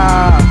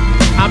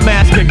 I'm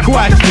asking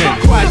questions.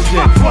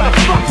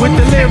 With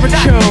the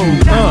lyrical.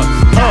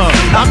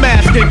 I'm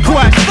asking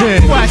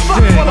questions.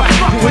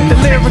 With the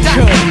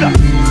lyrical.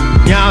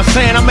 You know what I'm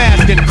saying? I'm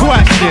asking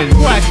questions.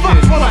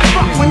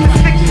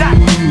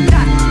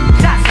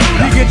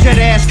 You get your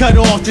ass cut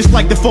off just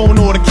like the phone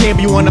or the cable.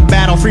 You on the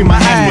battle, free my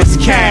ass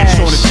with cash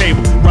on the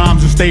table.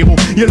 Rhymes are stable,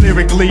 you're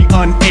lyrically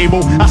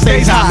unable. I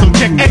stays high, so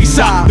check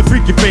A-side, the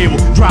freaky fable.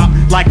 Drop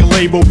like a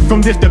label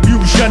from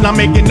distribution. I'm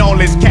making all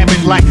this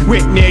cabbage like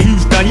Whitney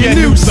Houston. Yeah,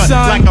 new son,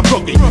 like a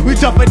rookie. We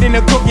tougher than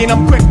a cookie and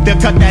I'm quick to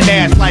cut that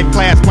ass like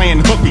class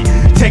playing hooky.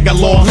 Take a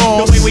loss,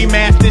 the way we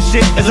master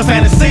shit is a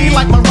fantasy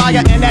like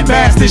Mariah and that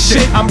bastard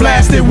shit. I'm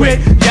blasted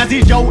with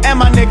Jazzy Joe and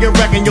my nigga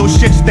reckon your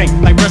shit stink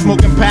like breath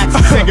smoking packs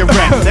and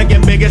cigarettes. They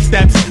get bigger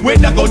steps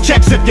with knuckle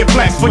checks if you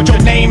flex. Put your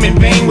name in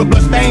vain with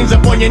blood stains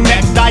up on your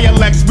neck.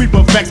 Dialects we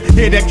perfect.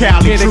 Hear the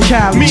Cali true.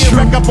 Me and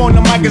Rick up on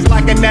the mic is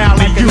like an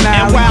alley.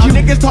 And while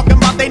niggas talking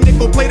about they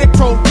nickel plated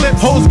crow clips,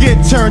 hoes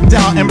get turned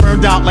out and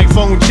burned out like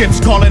phone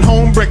chips. Calling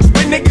home bricks,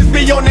 but niggas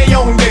be on their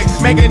own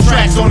dicks, making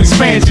tracks on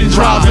expansion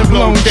drives and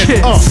blown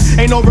kits.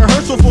 Ain't no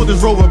rehearsal for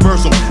this role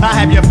reversal. I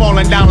have you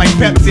falling down like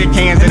Pepsi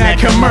cans in that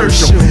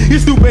commercial. You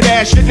stupid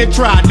ass shouldn't have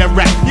tried to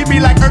rap. You be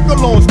like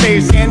Urkel on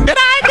stage saying, did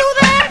I do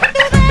that?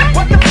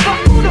 What the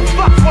fuck? Who the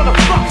fuck wanna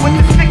fuck with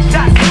the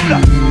 6-shot shooter?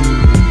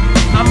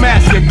 I'm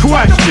asking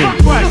questions.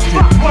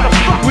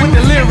 With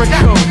the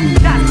lyrical.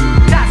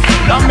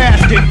 I'm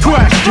asking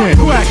questions.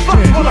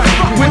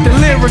 With the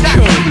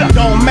lyrical.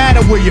 Don't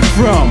matter where you're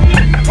from.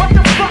 What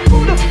the fuck?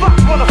 Who the fuck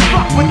wanna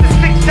fuck with the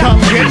 6-shot Come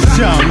get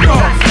some.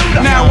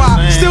 Now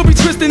I still be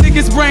twisting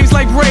niggas' brains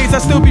like braids. I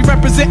still be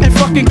representing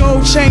fucking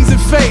gold chains and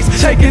face.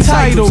 Taking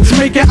titles,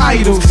 making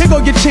idols. Here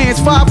go your chance.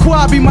 5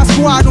 quad be my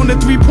squad on the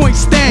 3-point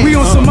stand. We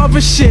on some other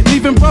shit,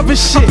 leaving brother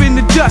shit up in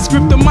the dust.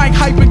 Grip the mic,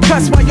 hype and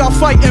cuss while y'all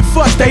fighting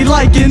fuss. They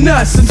liking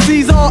us. Some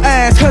C's all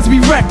ass, cause we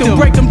wrecked them.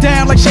 Break them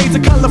down like shades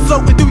of color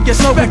floating through your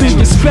spectrum.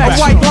 A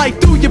white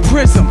light through your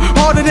prism.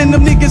 Harder than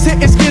them niggas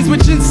hitting skins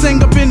with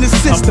ginseng up in the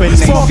system.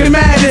 Smoking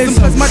madism,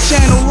 cause my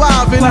channel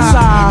live and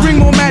I bring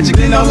more magic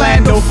than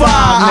Orlando 5,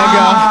 nigga.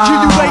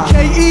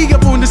 QUAKE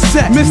up on the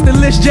set. Mr.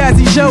 Lish,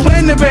 Jazzy Joe,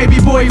 and the baby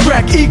boy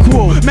wreck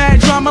equal. Mad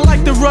drama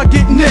like the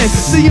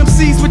ruggedness.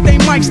 CMCs with they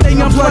mics, they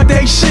unplug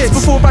they shits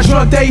before I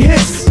drug they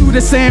hits. Through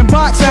the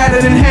sandbox,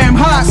 fatter than ham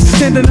hocks.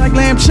 Tender like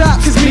lamb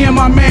chops, cause me and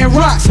my man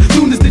rocks.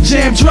 Soon as the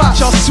jam drops,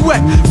 y'all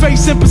sweat.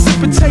 Facing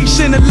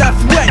precipitation and left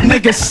wet,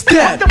 nigga step.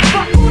 What the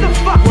fuck? Who the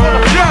fuck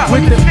wanna fuck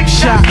with the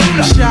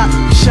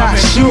shot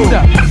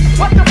shooter.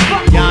 What the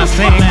fuck? Y'all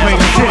saying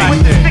Quake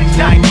City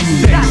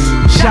 96.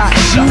 Shot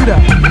shooter.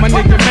 My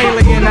nigga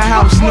Melee in the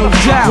house, no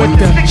doubt. With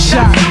the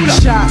shot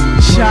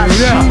shooter.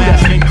 I'm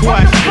asking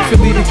questions.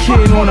 Philly the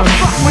kid on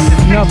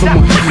another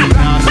one.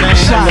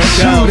 Shot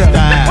shooter.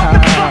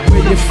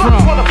 Where you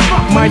from?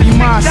 Mighty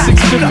Mind,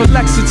 6th of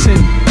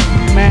Lexington.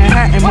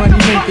 Manhattan money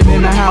making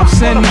in the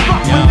house and you know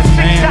what I'm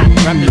saying?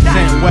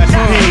 Represent West P.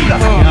 You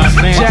know what I'm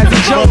saying? Jazzy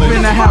Joe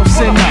in the house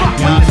and you know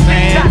what I'm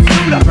saying?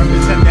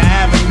 Represent the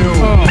avenue.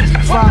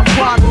 5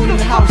 quad in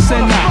the house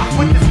and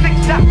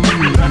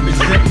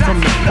represent from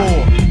the 4.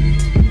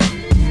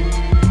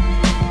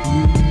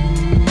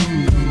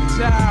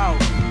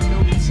 No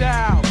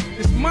doubt.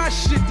 It's my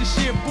shit this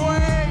year,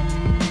 boy.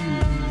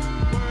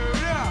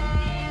 Word up.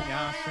 You know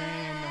what I'm saying?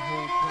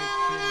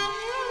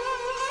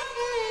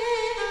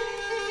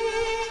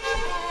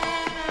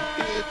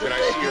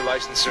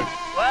 license, sir?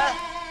 What?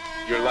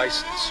 Your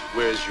license.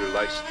 Where's your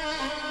license?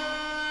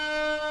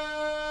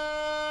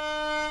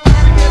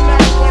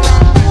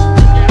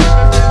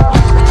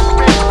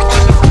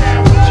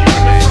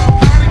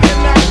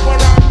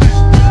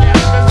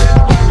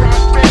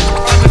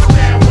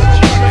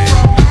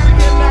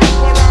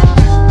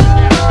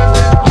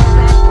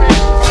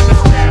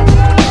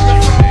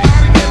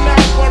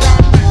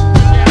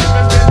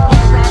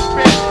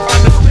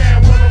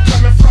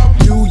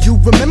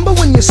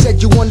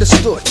 Said you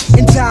understood.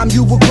 In time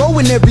you will grow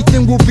and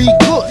everything will be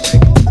good.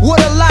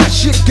 What a lie,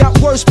 shit got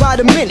worse by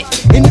the minute.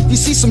 And if you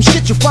see some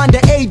shit, you'll find the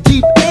A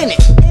deep in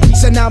it.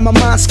 So now my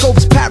mind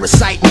scopes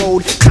parasite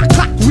mode. Clock,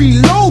 clock,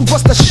 reload,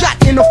 bust a shot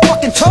in a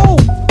fucking toe.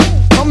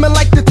 Coming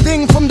like the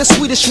thing from the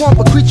Swedish swamp,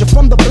 a creature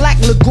from the Black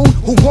Lagoon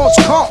who wants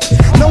calm.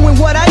 Knowing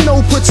what I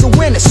know puts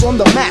awareness on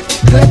the map.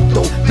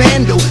 Klepto,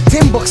 vandal,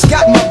 Timbuk's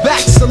got my back.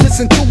 So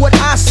listen to what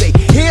I say,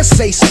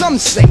 hearsay, some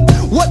say.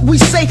 What we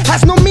say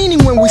has no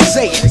meaning when we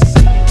say it.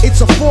 It's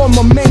a form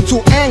of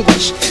mental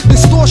anguish,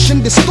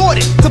 distortion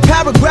distorted to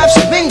paragraphs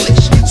of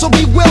English. So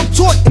be well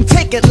taught and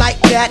take it like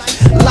that.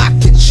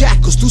 Locked in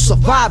shackles to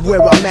survive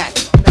where I'm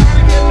at.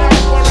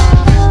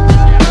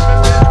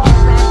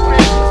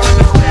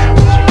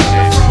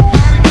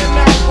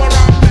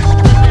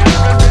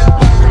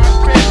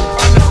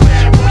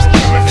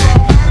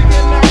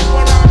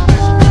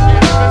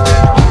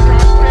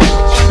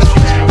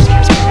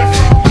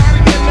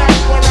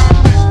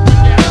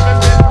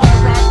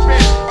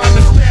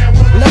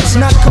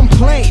 Not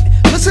complain.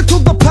 Listen to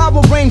the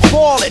power rain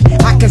falling.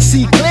 I can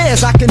see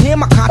glares, I can hear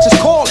my conscience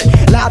calling.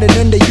 Louder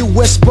than the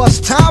US bus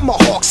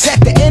tomahawks at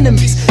the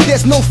enemies.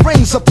 There's no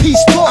friends of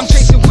peace talk. I'm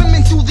chasing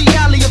women through the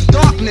alley of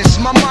darkness.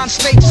 My mind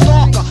stays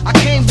stalker. I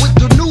came with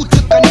the new to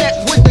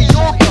connect with the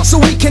Yorker. So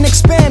we can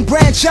expand,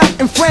 branch out,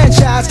 and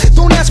franchise.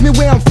 Don't ask me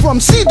where I'm from,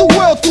 see the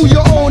world through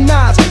your own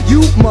eyes.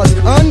 You must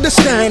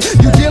understand,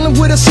 you're dealing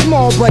with a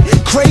small but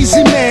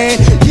crazy man.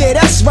 Yeah,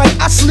 that's right,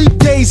 I sleep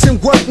days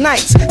and work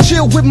nights.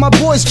 Chill with my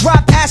boys,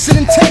 drop acid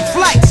and take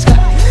flights.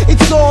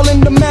 It's all in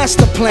the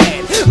master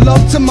plan.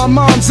 Love to my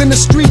moms in the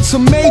streets who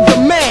made the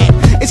man.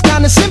 It's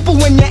kinda simple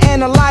when you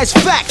analyze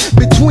fact.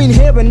 Between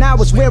here and now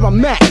is where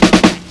I'm at.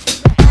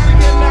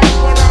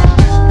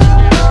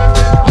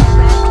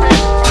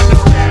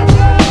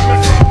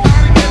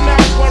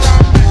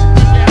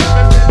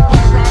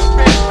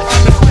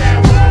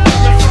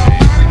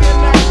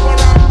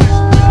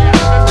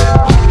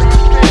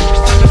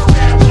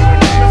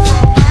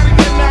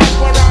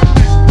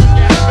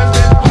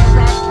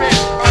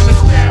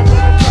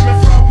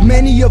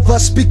 Many of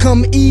us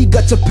become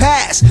eager to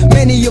pass.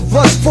 Many of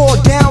us fall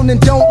down and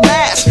don't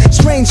last.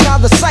 Strange how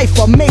the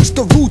cipher makes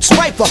the roots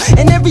riper.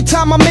 And every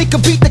time I make a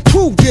beat, the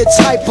crew gets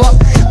hyper.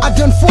 I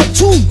done fought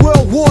 2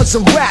 world wars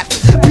of rap.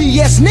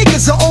 BS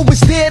niggas are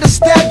always there to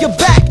stab your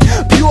back.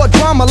 Pure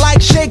drama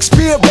like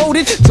Shakespeare wrote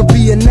it. To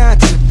be an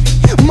actor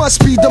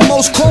must be the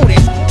most quoted.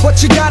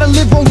 But you gotta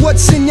live on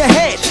what's in your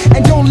head.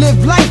 And don't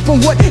live life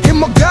on what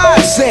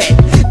Iggaz said.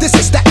 This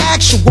is the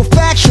actual,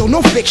 factual,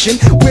 no fiction.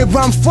 Where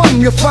I'm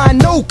from, you'll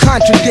find no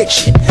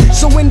contradiction.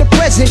 So in the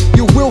present,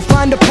 you will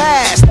find the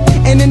past.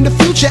 And in the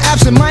future,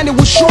 absent-minded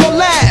will sure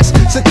last.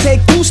 So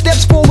take 2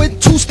 steps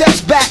forward, 2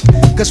 steps back.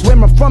 Cause where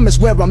I'm from is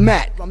where I'm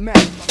at.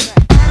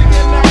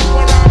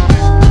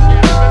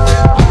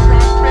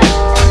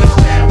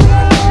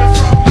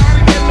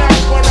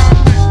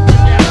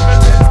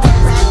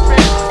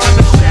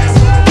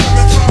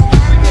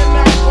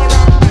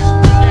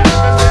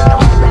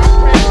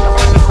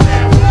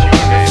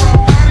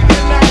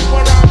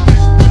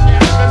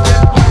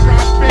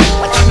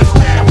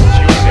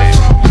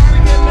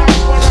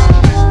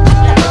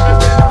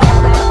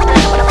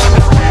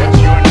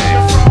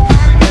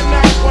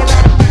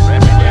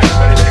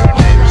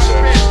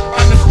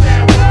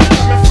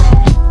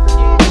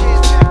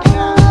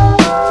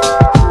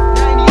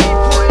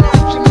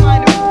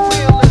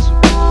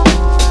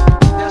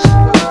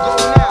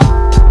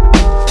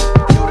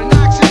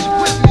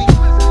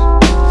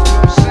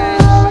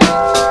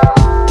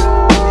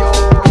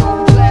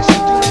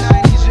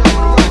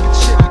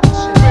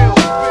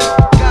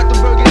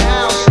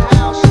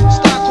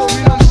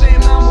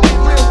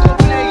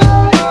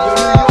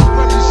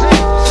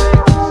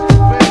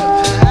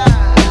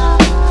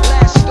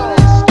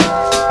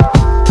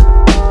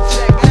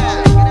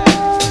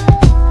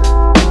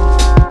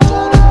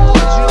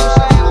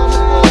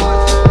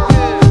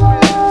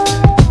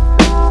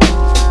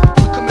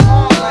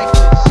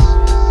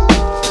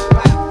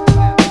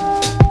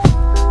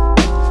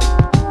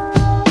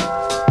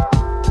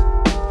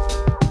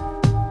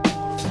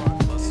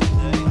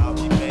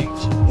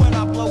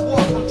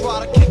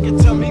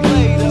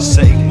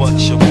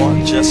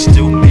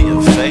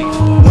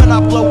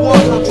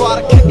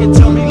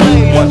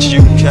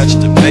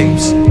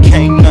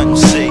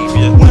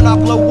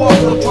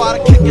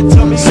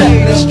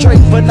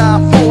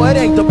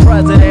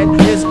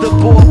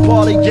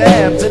 Pauly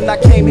Yams, and I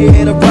came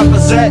here to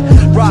represent.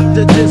 Rock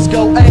the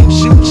disco, aim,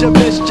 shoot your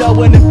Miss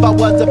Joe. And if I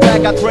was a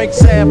bag, I'd drink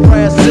San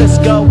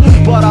Francisco.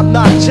 But I'm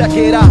not, check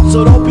it out,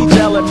 so don't be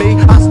telling me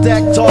I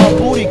stack tall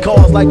booty calls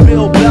like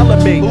Bill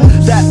Bellamy.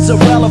 That's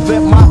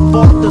irrelevant, my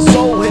fault, the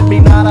soul hit me.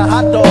 Not a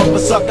hot dog, but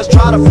suckers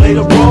try to play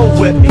the role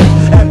with me.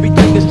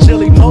 Everything is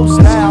chilly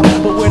most now,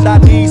 but when I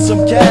need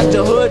some cash,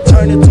 the hood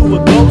turn into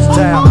a ghost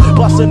town.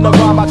 Bustin' the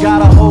rhyme, I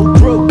got a whole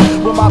crew.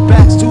 With my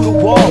back's to the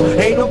wall,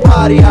 ain't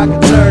nobody I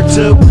can turn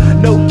to.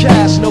 No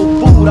cash, no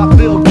food, I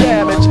feel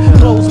damage.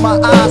 Close my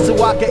eyes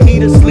so I can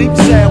eat a sleep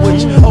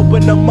sandwich.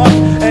 Open them up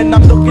and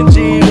I'm looking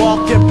G.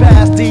 Walking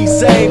past these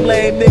same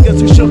lame niggas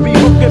who should be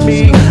hooking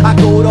me. I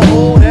go to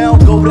hold down,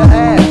 go to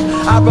half.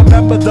 I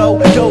remember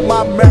though, yo,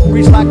 my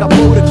memories like a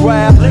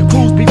photograph.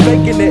 Crews be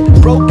faking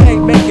it, broke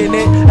ain't making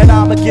it. And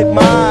I'ma get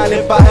mine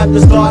if I have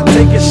to start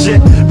taking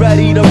shit.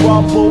 Ready to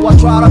rumble, I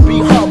try to be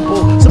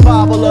humble.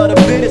 Survival of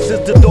the fittest is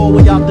the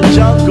doorway out the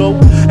jungle.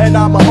 And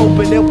I'ma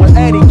open it with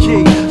any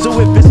key. So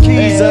if it's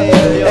keys,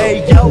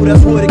 hey yo,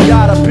 that's what it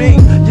gotta be.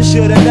 You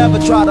should've never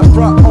tried to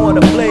front on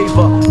the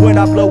flavor. When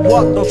I blow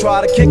up, don't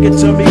try to kick it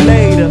to me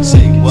later.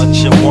 Say what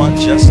you want,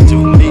 just do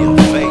me a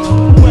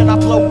favor. When I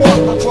blow up,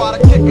 don't try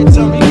to kick it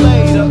to me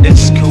later.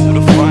 It's cool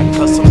to front,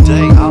 cause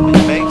someday I'll be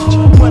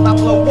major. When I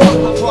blow up,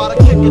 don't try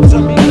to kick it to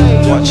me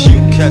later. Once you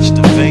catch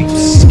the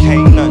vapes,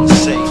 can't nothing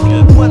save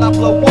you. When I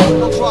blow up,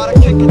 don't try to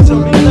kick it to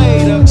me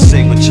later.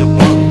 Say what you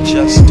want,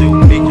 just do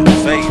me a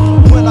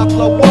favor. When I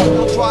blow up,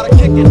 don't try to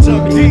kick it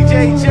to me.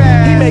 DJ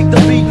Jazz, he make the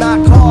beat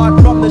knock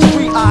hard from the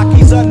street.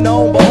 He's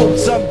unknown, but hope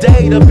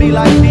someday to be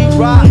like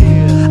D-Rock.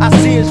 I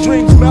see his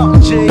dreams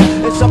melting, G,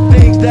 and some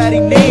things that he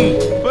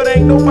need, but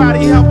ain't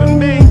nobody helping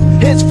me.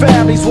 His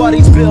family's what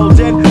he's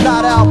building,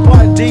 not Al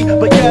Bundy,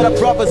 but yeah, the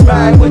brothers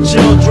married with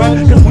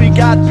children. Cause we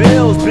got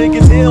bills, big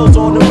as hills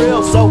on the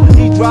real, so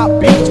he drop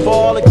beats for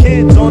all the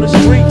kids on the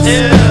streets.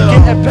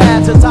 Getting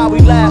past is how we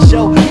last,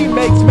 yo. He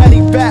makes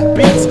many fat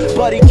beats,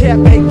 but he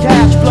can't make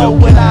cash flow.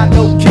 When I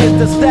know kids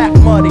that stack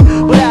money,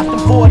 but ask them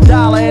for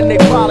 $1 and they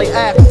probably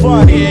act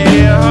funny.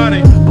 Yeah,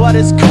 honey. But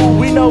it's cool,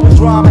 we know what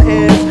drama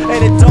is,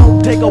 and it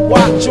don't take a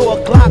watch or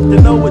a clock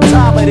to know what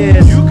time it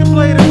is. You can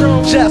play the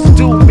role. Just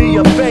do me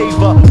a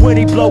favor. When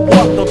he blow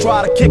up, don't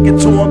try to kick it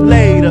to him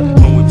later.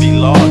 When we be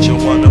large, you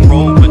wanna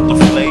roll with the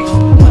flavor.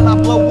 When I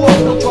blow up,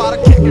 don't try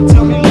to kick it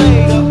to me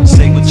later.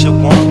 Say what you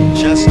want,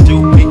 just do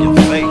me a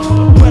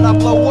favor. When I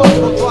blow up,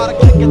 don't try to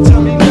kick it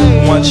to me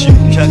later. Once you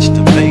catch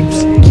the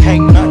vapes,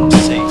 can't nothing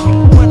save you.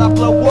 When I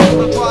blow up,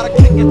 don't try to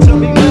kick it to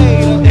me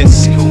later.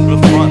 It's cool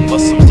to front, but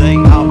someday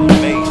I'll be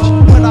major.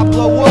 When I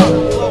blow up,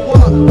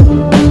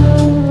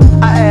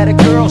 I had a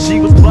girl, she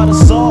was but a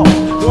song.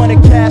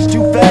 Wanted cash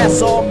too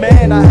fast, oh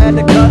man, I had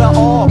to cut her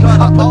off.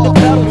 I put the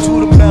pedal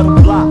to the metal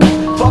block.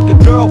 Fuck a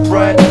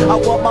girlfriend, I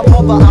want my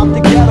mother out the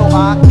ghetto.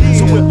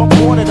 So if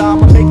I'm wanted,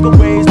 I'ma make the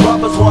ways.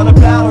 Brothers wanna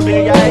battle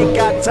me, I ain't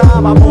got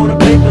time, I'm on a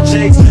paper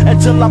chase.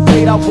 Until I'm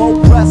paid, I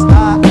won't press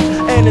I.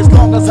 And as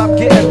long as I'm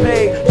getting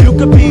paid, you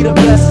could be the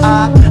best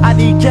I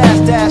need cash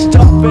dashed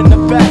up in the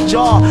fat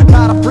jar.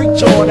 Not a freak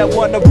jaw that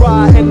wanna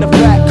ride in the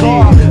fat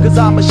car. Cause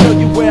I'ma show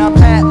you where I'm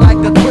at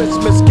like a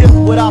Christmas gift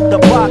without the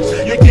box.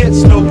 You get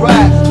no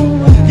rap.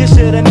 You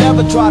should've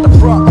never tried to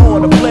front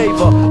on the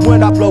flavor.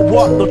 When I blow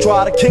up, don't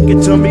try to kick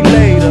it to me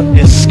later.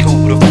 It's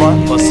cool to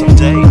front, but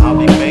someday I'll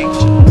be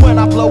major. When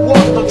I blow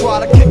up, don't try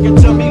to kick it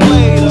to me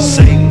later.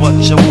 Say what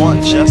you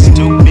want, just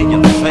do me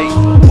a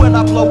favor. When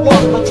I blow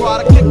up, don't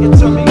try to kick it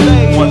to me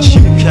later. Once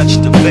you catch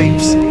the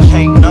vapes,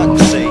 can't nothing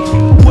save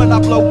you. When I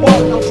blow up,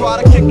 don't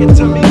try to kick it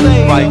to me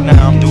later. Right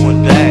now I'm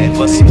doing bad,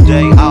 but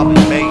someday I'll be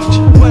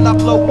major. When I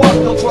blow up,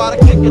 don't try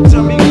to kick it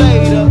to me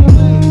later.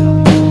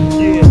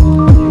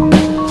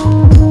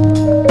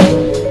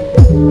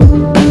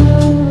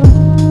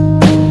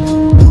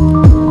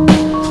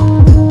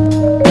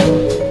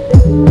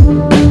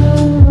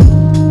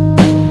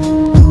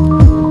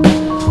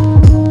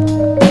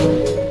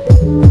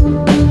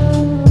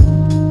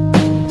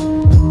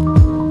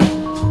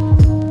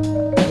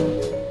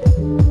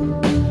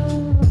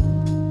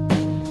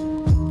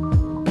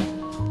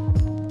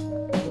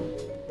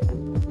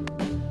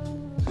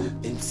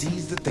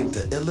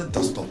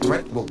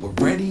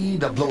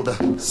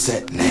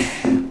 Set now.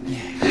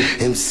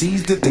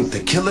 MCs that think the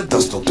killer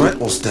does no threat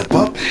will step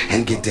up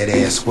and get that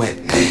ass wet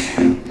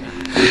now.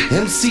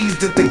 MCs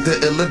that think the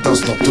illa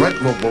does no threat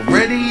will be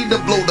ready to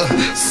blow the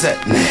set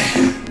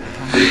now.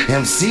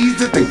 MCs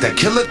that think the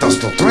killer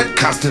does no threat,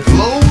 constant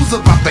flows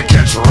about to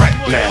catch wreck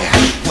now.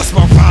 What's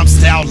my rhyme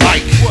style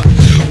like?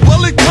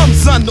 Well, it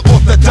comes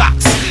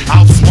unorthodox.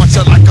 I'll smart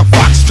you like a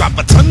fox, drop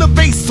a ton of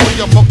bass on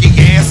your monkey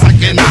ass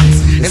like an ox.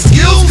 And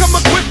skills come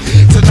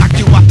equipped to knock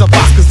you out the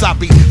box, cause I'll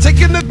be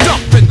taking a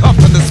dump and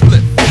huffing a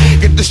split.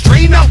 Get the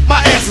strain out my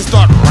ass and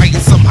start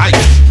writing some hype.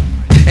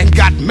 And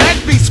got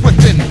mad beats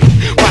within me.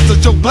 Watch the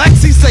Joe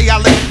Blacks, he say I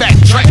lay back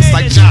tracks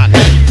like John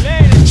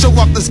Lennon. Show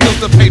off the skills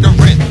to pay the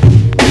rent.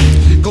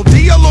 Go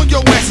DL on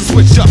your ass and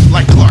switch up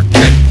like Clark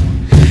Kent.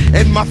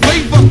 And my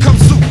flavor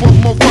comes super,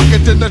 more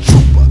rugged than a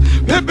trooper.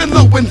 Pimpin'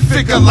 low and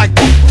figure like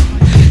Cooper.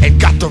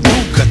 And got the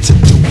Ruger to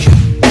do ya.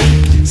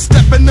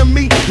 Step into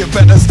me, you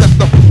better step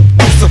the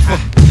Lucifer.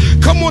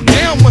 Come on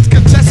down once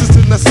contestants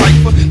in the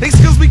cipher. They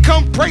skills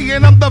become prey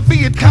and I'm the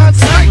Viet Cong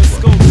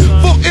sniper.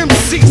 For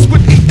MCs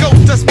with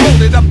egos that's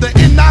bloated up the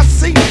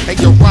NIC and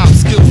your rhyme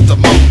skills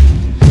demoted.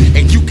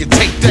 And you can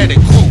take that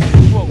and quote it.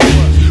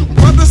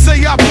 Brothers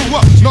say I blew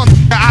up, no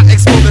I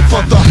exploded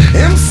for the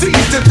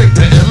MCs that think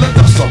the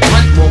Illadel so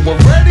right. Well, we're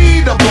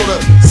ready to blow the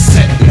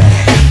set now.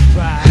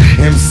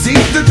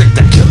 MCs that think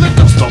the killer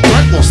dust so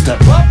right will step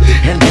up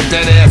and get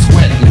that ass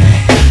wet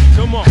now.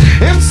 Come on.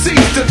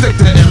 MCs that think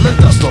the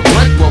Illadel so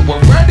right. Well,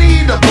 we're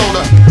ready to blow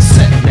the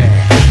set now.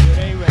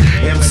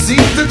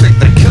 MCs that think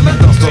the killer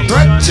dust so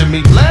right.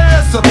 Jimmy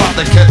Blast about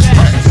to catch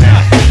right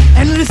now.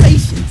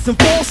 Analyzations and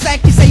false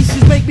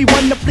accusations make me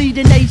wanna flee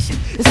the nation.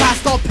 As I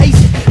start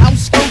pacing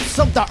outskirts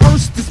of the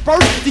earth,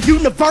 disperse the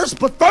universe.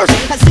 But first,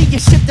 I see a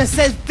ship that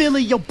says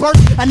Philly your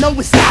birth. I know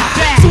it's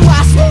not. So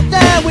I slow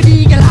down with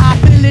eagle eye,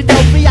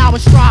 Philadelphia. I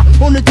was try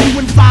on the 2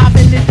 and 5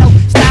 Illadel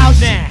style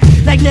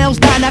shit. Like nails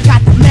down, I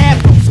got the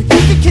mad bro. So you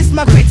can kiss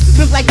my grits.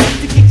 Look like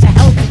this to get you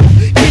healthier.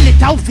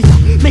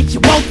 Philadelphia, make you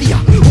wealthier.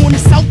 On the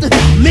south of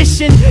the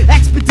mission,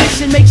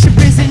 expedition makes you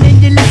risen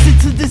and you listen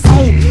to the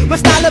zone. My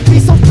style of be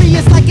so free,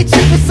 it's like a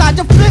chip inside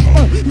your flip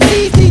phone.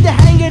 It's easy to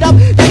hang it up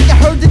like you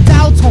heard the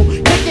dial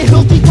tone. Taking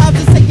healthy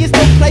times to say it's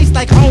no place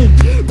like home.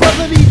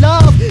 Brotherly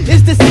love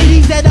is the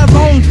cities that I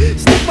roam.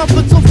 Stick my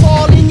foot to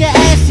fall in your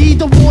ass. See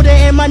the water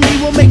in my knee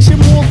will make you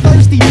more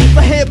thirsty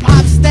for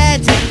hip-hop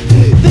static.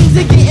 Things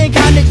are getting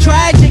kinda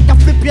tragic. I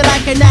flip you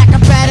like an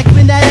acrobatic.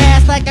 Bend that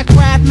ass like a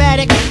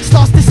craftmatic.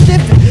 Starts to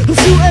stiffen. I'm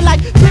shooting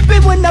like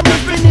Pippin when I'm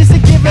ripping is a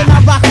given.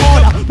 I rock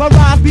harder. My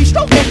rhymes be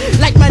stroking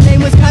like my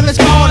name was Clemens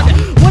Carter.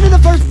 One of the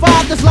first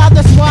fathers live,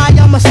 that's why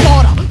I'm a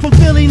starter. From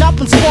Philly, not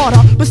from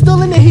Sparta. But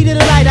still in the heat of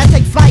the night, I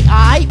take flight,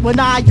 alright? When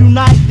I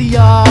unite the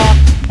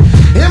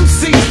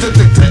MCs that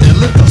think the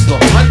Illadel so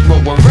right.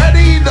 Well, we're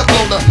ready to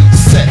blow the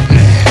set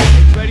now.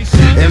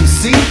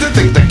 MCs that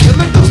think the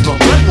killer does no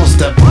right will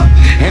step up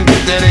and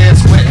get that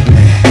ass wet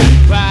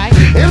now. Right.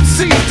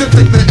 MCs that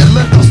think the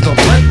Illadel so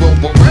right. Well,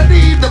 we're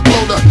ready to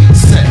blow the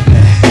set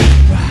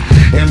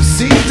now.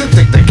 MCs that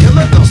think the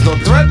killer does no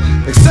threat,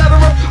 etc.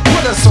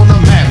 Put us on the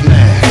map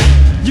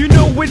now. You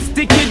know it's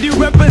the kid who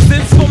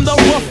represents from the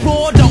rough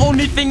floor. The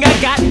only thing I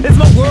got is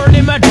my word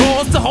in my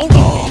drawers to hold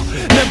on.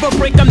 Never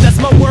break them, that's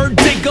my word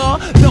digger.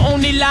 The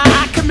only lie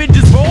I commit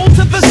is roll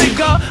to the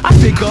zigger. I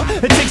figure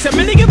it takes a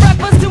million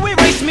rappers to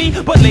erase me,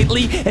 but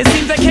lately it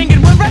seems I can't get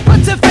one rapper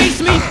to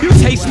face me. You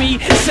taste me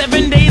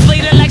 7 days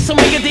later like some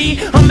Wiggity.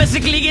 I'm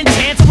mystically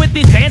enchanted with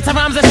these dance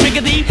rhymes that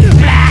trigger thee.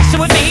 Blast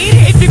with me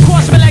if you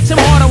cross me like some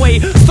Hardaway.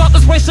 Start to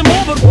spray some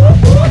more, but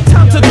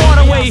time to throw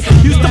it away.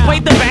 Used to play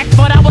the back,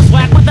 thought I was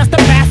whack, but that's the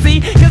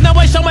passy. Cause now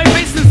I show my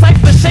face in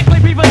Cipher, shake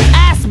like people's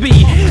ass be.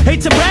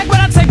 Hate to brag, but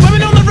I take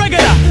women on the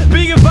regular.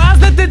 Being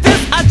advised that did this,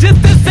 I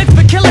just did 6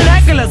 for killing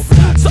Hercules.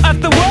 So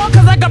after world,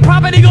 cause I got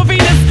property on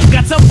Venus.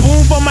 Got some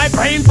boom for my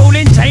brain, food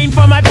and chain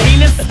for my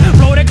penis.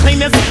 Blow the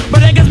cleanest,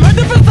 but I guess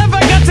murder for stuff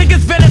I got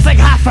tickets Venice like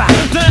high five.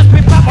 Don't ask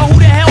me, Papa, who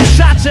the hell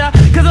shot ya?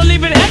 Cause I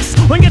leave an X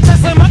when your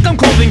Tesla Magnum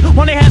clothing.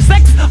 When they have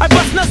sex, I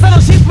bust nuts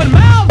on sheets with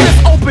mouths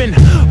that's open.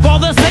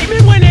 Fathers hate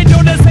me when they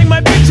don't take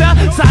my picture.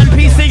 Sign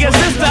PC your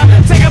sister,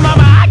 take a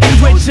mama, I can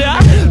with ya.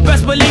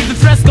 Best believe the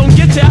threats gon'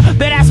 get ya.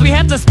 That ass we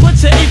have to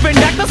split ya. Even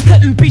doctors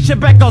couldn't beat ya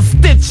back on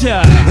stitch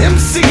ya.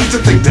 MCs to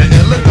think the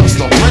Illadel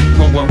so right.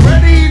 Well, we're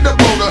ready to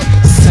blow the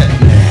set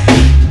now.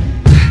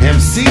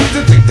 MCs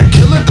to think the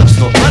killer does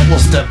no right will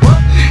step up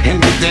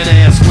and get that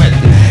ass wet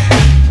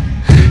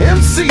now.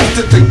 MCs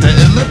to think the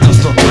Illadel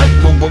so right.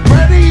 Well, we're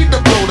ready to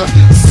blow the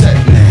set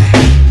now.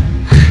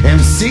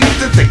 MCs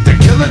to think the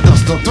killer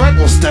does no right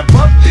will step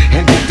up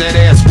and get that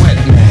ass wet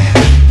now.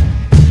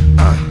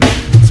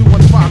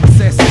 215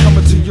 assassin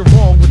coming to you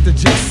wrong with the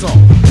jigsaw.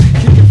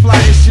 Kicking fly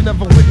as you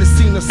never witnessed,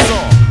 seen or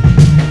saw.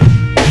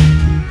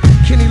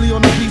 Kenny Lee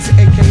on the beats,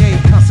 aka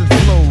Constant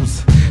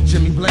Flows.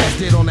 Jimmy Blast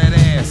did on that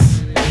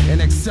ass,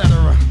 and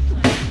etc.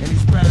 And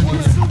he's better than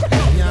you.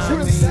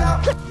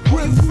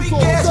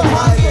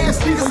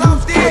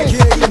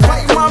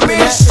 My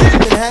man shit,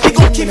 he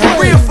gon' keep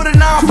it real for the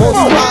 9-4.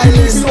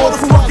 All the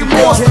fucking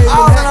Monster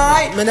Island,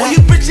 alright? All you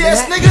bitch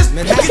ass niggas,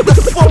 get the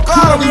fuck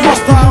out of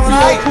Monster Island,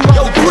 alright?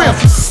 Yo, Grimm,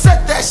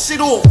 set that shit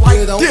off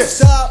like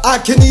this. I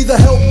can either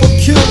help or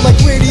kill like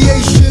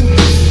radiation.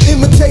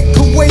 Imitate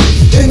Kuwait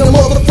in the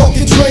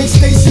motherfucking train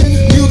station.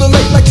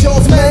 Mutilate like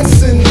Charles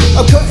Manson.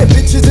 I'm cutting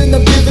bitches and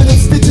I'm giving them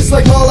stitches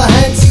like Marla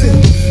Hansen.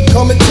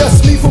 Come and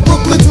test me from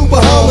Brooklyn to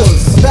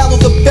Bahamas. Battle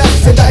the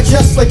best and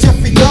digest like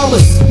Jeffrey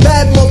Dahmer's.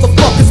 Mad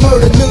motherfuckers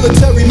murdered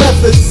military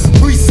methods.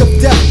 Priests of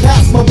death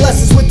pass my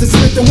blessings with the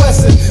Smith &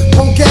 Wesson.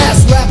 Punk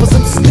ass rappers,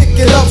 I'm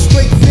sticking up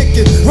straight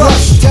thinking.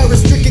 Rush, terror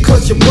stricken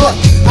cause you're butt.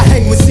 I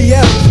hang with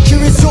CM.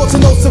 Curious short to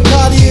know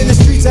somebody in the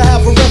streets. I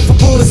have a rep for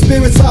pulling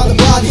spirits out of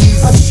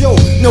bodies. I show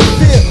no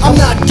fear, I'm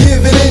not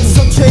giving in.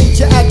 So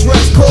change your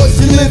address cause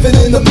you're living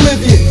in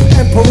oblivion.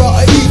 Emperor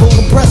of evil,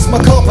 compress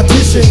my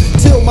competition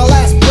till my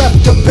last breath.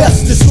 The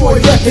best destroy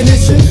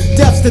recognition.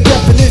 Death's the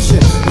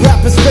definition.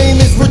 Rappers' fame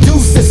is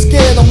reduced. They're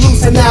scared I'm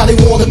loose and now they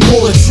wanna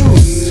call a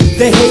truce.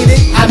 They hate it,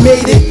 I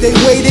made it, they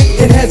waited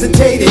and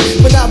hesitated,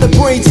 but Now the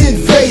brain's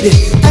invaded.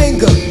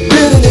 Anger,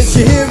 bitterness,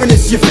 you're hearing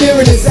this, you're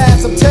fearing this.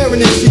 As I'm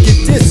tearing this, you get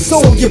this, so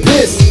you're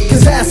pissed.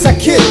 Cause ass I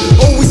kid,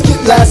 always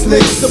get last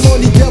licks. The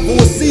money devil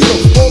is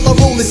sealed, all I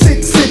roll is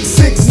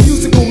 666.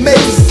 Musical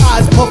maze,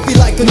 eyes puffy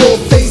like a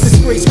North Face.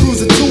 Disgrace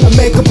cruiser too, I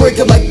make a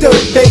break it like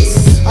third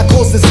base. I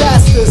cause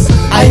disasters,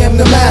 I am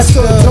the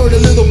master. Turn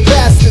the little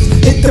bastards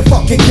into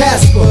fucking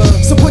Casper.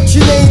 So put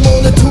your name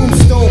on the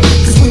tombstone,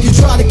 cause when you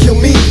try to kill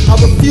me, I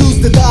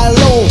refuse to die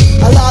alone.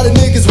 A lot of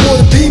niggas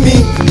wanna be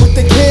me, but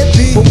they can't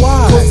be. But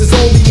why? Cause there's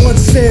only one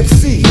Sam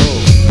C.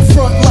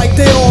 Front like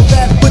they all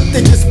that, but they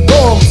just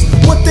bums.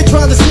 What they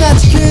trying to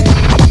snatch, kid?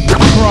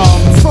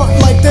 Crumb. Front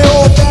like they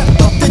all that,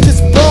 but they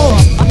just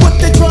bums. What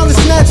they trying to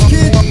snatch,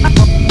 kid?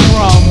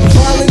 Crumb.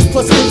 Violence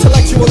plus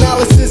intellectual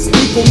analysis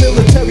equal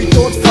military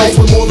thought fights.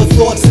 When more the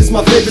thoughts is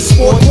my favorite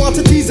sport.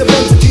 Quantities of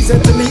entities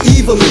enter me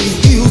evilly.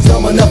 He who's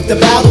dumb enough to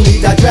battle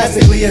me die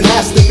drastically and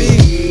has to be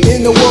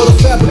in the world of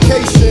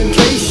fabrication.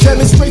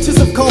 Demonstrations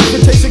of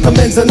confrontation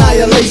commends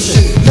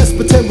annihilation. Let's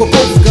pretend we're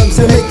both guns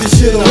and make this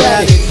shit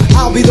erratic.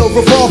 I'll be the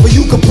revolver,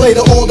 you can play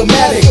the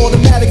automatic.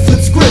 Automatic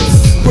flip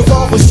scripts,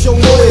 revolvers show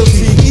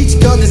loyalty. Each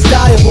gun is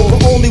diable,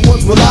 but only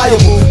one's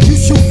reliable. You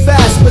shoot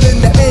fast, but in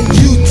the end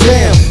you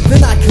jam.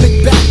 Then I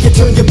click back and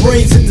turn your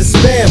brains into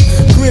spam.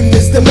 Grimm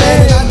is the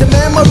man, and I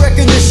demand my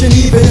recognition,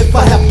 even if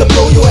I have to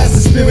blow your ass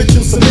in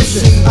spiritual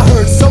submission. I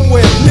heard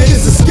somewhere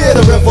niggas are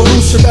scared of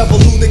revolution.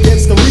 Revolute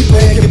against the reaper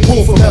and get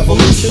pulled from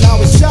evolution. I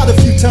was shot a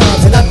few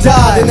times and I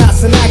died, and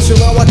that's an action.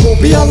 Now I go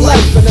beyond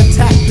life and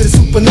attack the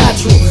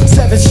supernatural.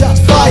 7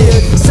 shots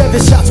fired, 7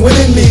 shots went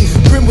in me.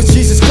 Grimm was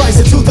Jesus Christ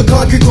until the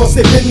concrete cross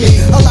they pinned me.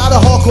 A lot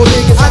of hardcore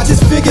niggas, I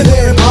just figure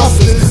they're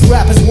imposters.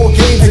 Rappers war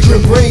games, and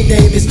Grimm brain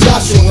name is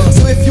Joshua.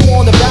 So if you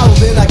want a battle,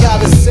 then I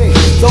gotta say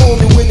the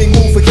only winning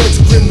move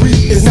against Grimm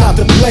Reap is not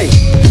to play.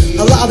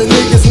 A lot of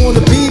niggas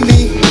wanna be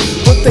me,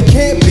 but they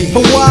can't be.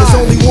 But why? There's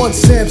only one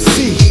Sam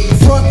C.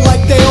 Front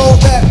like they all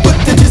that, but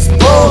they just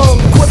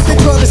bums. What they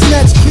tryna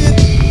snatch, kid?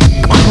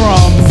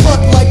 Crumb.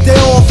 Front like they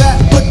all that,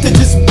 but they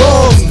just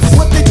bums.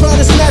 What they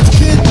tryna snatch,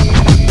 kid?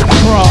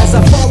 Crumb. As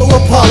I follow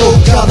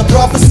Apollo, got a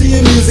prophecy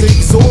in music.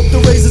 Absorb the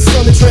rays of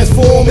sun and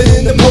transform it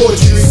into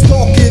poetry.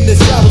 Stalking the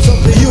shadows of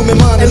the human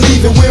mind and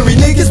leaving weary.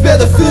 Niggas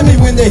better feel me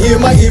when they hear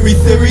my eerie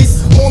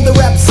theories. On the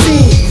rap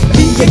scene,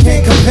 me you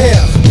can't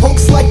compare.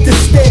 Punks like to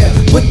stare,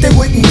 but they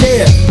wouldn't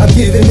dare. I'm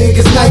giving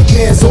niggas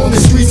nightmares on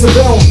the streets of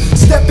Elm.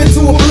 Step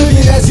into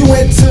oblivion as you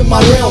enter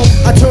my realm.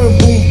 I turn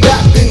boom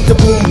bap into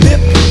boom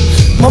bip.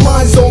 My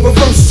mind's on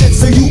reverse shit,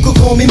 so you could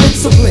call me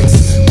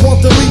Mixoblix.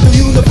 Quantum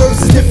lethal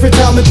universe is different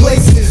time and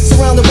places.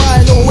 Surrounded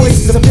by an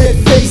oasis of dead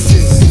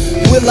faces.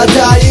 Will I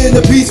die in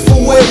a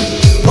peaceful way,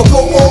 or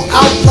go all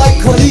out like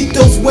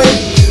Carlito's way?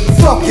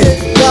 Fuck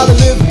it, gotta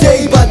live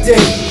day by day.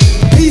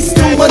 Peace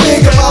to my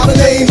nigga by the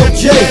name of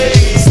Jay.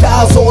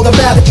 Styles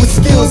automatic with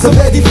skills of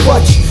Eddie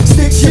Futch.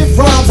 Stick shift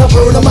rhymes, I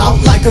burn them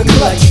out like a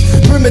clutch.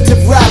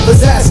 Primitive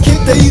rappers ass kick,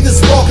 they either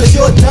spark or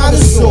you're a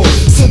dinosaur.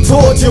 So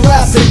toward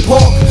Jurassic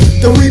Park,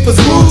 the Reaper's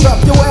rule.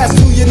 Drop your ass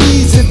to your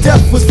knees if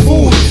death was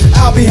food.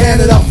 I'll be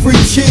handing out free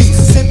cheese.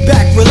 Sit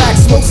back,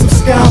 relax, smoke some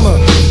scammer.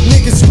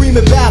 Niggas scream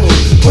at battle,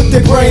 but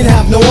their brain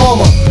have no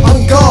armor. On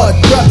guard,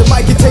 grab the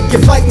mic and take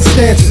your fighting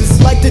stances.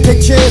 Like to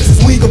take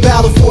chances, we go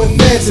battle for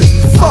advances.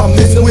 I'm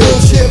in the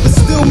wheelchair, but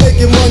still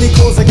making money,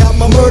 cause I got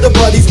my murder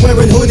buddies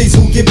wearing hoodies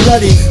who get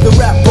bloody. The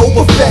rap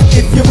Boba Fett,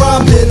 if you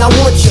rhyme then I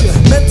want you.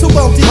 Mental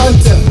bounty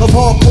hunter of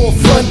hardcore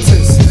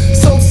fronters.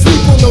 Some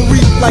sleep on the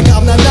reap like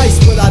I'm not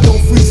nice, but I don't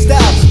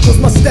freestyle, cause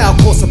my style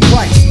costs a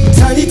price.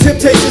 Tiny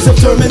temptations of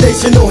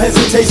termination, no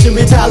hesitation.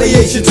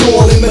 Retaliation to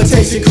all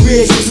imitation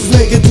creations who's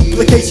making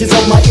duplications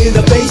of my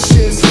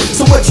innovations.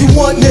 So what you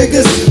want,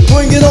 niggas?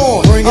 Bring it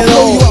on. I'll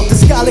blow you out the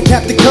sky like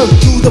Captain Kirk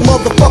through the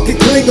motherfucking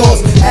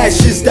Klingons.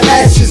 Ashes to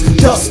ashes,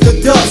 dust to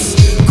dust.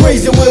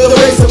 Grazing with a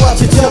razor,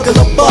 watch you juggle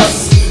a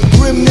bus.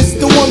 Grimm is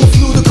the one that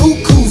flew the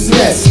cuckoo's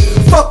nest.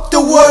 Fuck the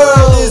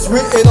world is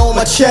written on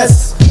my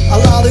chest. A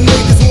lot of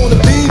niggas wanna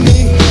be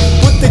me,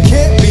 but they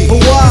can't be. But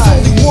why?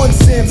 There's only one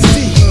Sam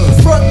C.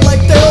 Front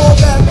like they all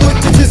that, but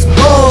they just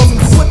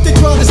bums. What they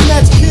tryna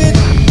snatch, kid?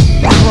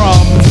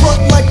 Crumb.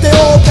 Front like they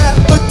all that,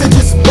 but they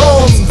just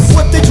bums.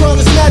 What they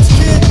tryna snatch,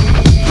 kid?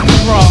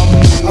 Crumb.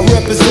 I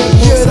represent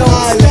Ghetto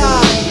Island.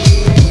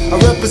 I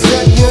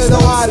represent Ghetto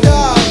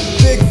Island.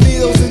 Big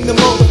fields in the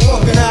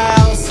motherfucking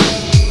house.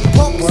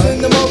 Punks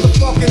in the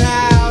motherfucking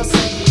house.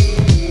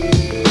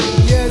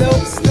 Yeah,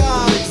 don't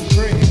stop.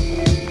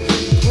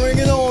 Bring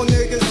it on,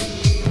 niggas.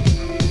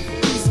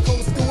 East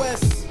coast to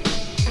west.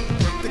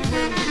 The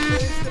Grimm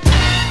is the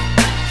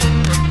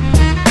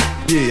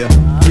Yeah,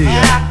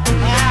 yeah.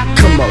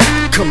 Come on,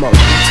 come on.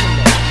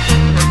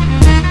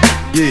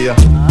 Yeah,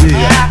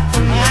 yeah.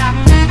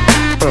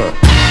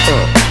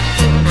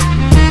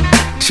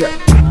 Check,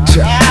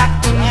 check.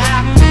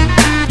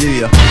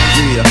 Yeah,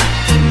 yeah.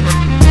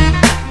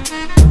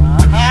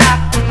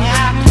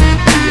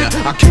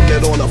 I kick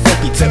it on a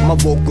funky tip, my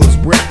vocals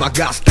rip. I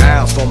got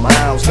styles for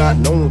miles, not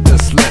known to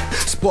slip.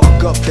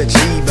 Spark up the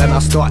Jeep and I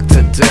start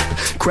to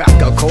dip. Crack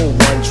a cold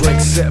one, drink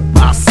sip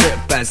by sip.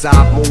 As I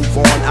move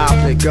on, I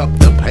pick up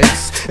the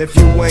pace. If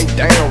you ain't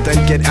down,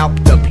 then get out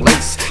the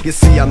place. You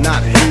see, I'm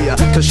not here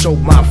to show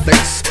my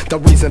face. The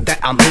reason that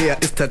I'm here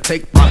is to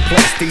take my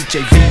place.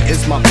 DJ V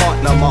is my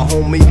partner, my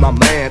homie, my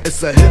man.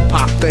 It's a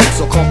hip-hop thing,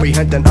 so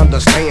comprehend and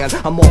understand.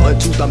 I'm all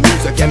into the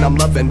music and I'm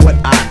loving what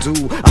I do.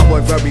 I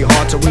work very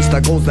hard to reach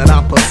the goals that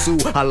I pursue.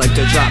 I like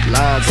to drop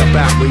lines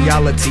about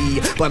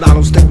reality, but I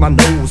don't stick my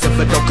nose if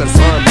it don't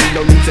concern me.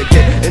 No need to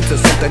get into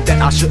something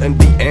that I shouldn't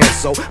be in,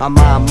 so I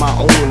mind my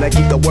own and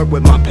keep the work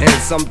with my pen.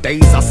 Some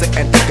days I sit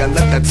and think and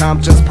let the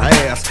time just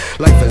pass.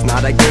 Life is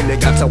not a game, you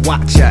got to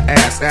watch your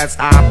ass. As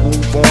I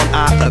move on,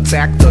 I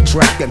attack the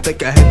track and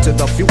think ahead to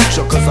the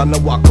future, cause I know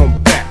I'll come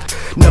back.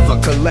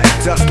 Never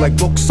collect dust like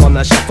books on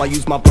a shelf. I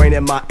use my brain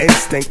and my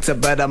instinct to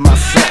better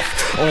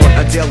myself. On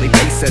a daily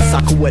basis,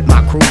 I cool with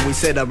my crew. We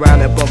sit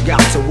around and bug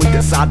out till we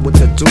decide what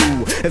to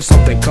do. If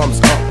something comes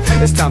up,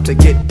 it's time to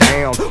get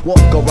down. Walk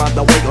around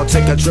the way or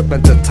take a trip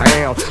into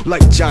town.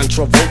 Like John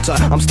Travolta,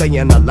 I'm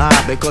staying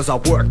alive because I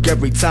work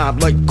every time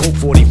like Colt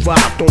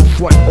 45. Don't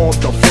front on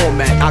the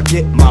format, I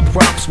get my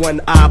props. When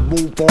I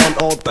move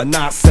on, all the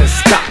nonsense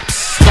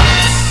stops.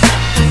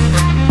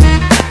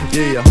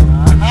 Yeah, you know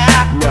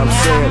what I'm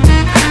saying?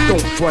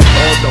 Don't front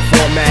on the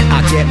format,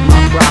 I get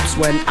my props.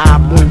 When I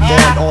move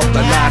on, all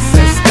the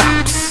nonsense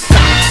stops.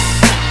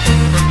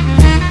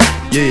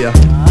 Yeah,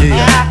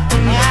 yeah.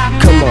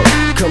 Come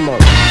on, come on.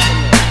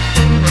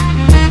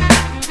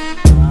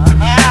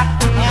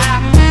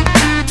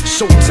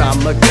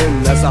 Showtime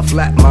again as I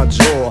flat my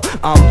jaw.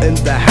 I'm in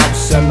the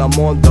house and I'm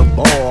on the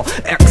ball.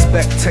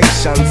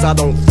 Expectations, I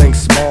don't think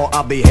small.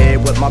 I'll be here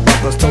with my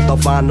brothers till the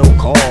final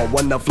call.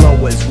 When the flow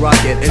is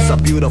rugged, it's a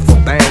beautiful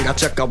thing. I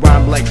check a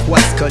rhyme like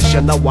Quest, cause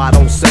you know I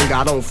don't sing.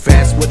 I don't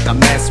fast with the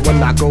mess.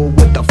 When I go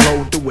with the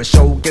flow, do a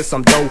show, get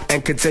some dough,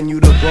 and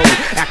continue to grow.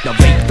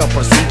 Activate the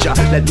procedure,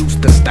 let loose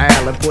the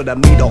style, and put a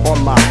meter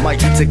on my mic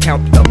to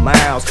count the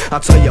miles.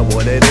 I'll tell you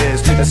what it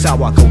is, that's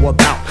how I go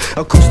about.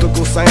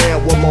 Acoustical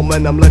sound with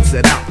momentum, let's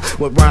it out.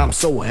 With rhymes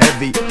so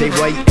heavy, they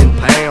weigh in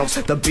pounds.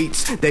 The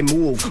beats, they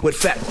move with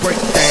fat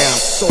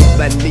breakdowns. So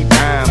many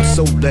rhymes,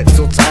 so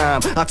little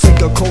time. I take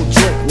a cold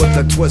drink with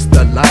a twist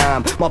of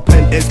lime. My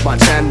pen is my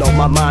channel,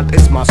 my mind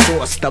is my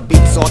source. The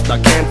beats off the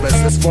canvas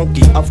is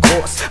funky, of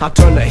course. I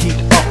turn the heat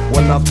up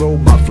when I throw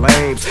my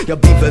flames. Your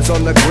beef is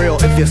on the grill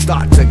if you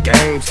start to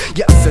games.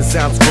 Yes, it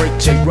sounds great,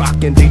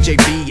 J-Rock and DJ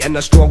B. And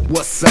a strong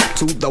what's up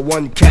to the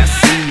one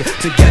Cassie.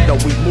 Together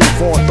we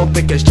move on, don't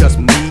think it's just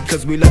me,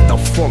 cause we let the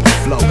funk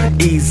flow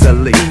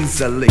easily,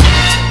 easily.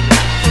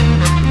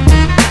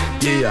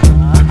 Yeah,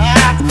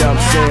 you know what I'm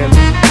saying?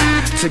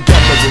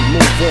 Together we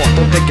move on,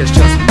 don't think it's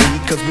just me,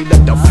 cause we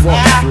let the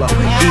funk flow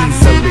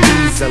easily,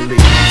 easily.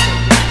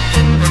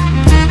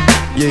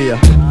 Yeah,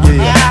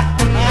 yeah.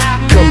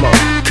 Come on,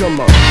 come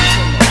on.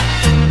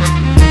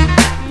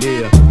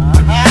 Yeah.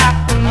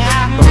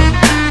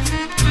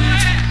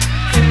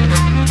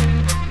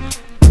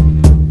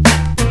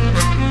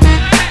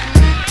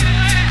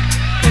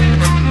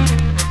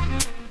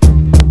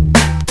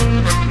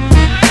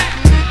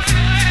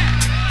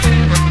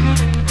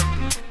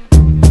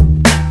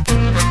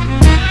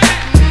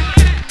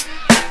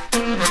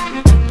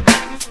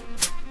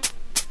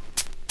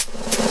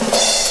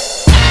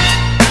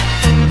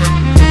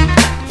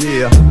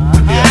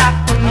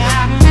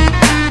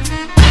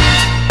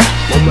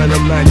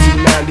 Momentum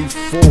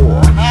 1994.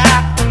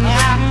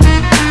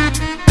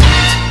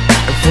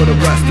 And for the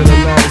rest of the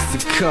 90s to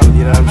come,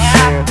 you know what I'm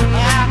saying?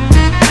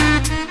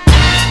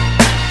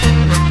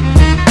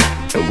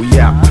 And we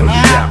out, and we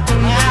out.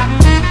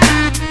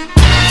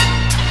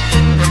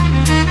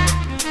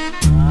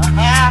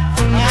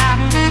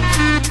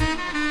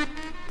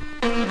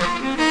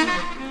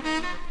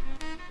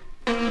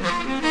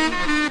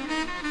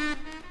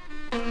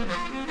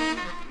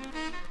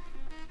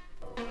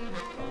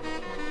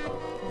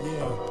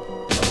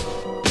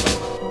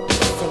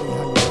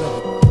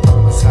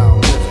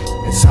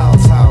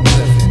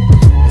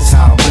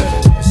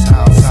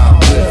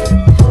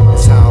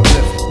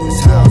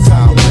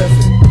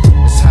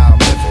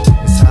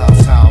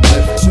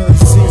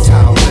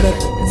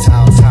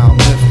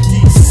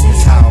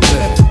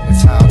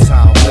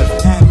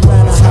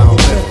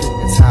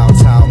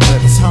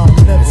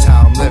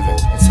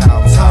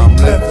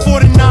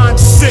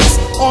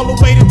 All the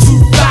way to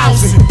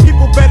 2000.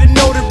 People better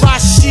know that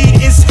Rasheed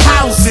is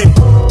housing.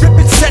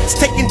 Ripping sets,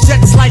 taking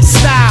jets like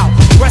style.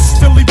 West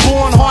Philly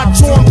born, hard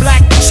torn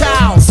black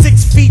child.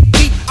 6 feet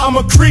deep, I'm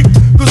a creep.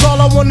 Cause all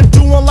I wanna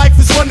do in life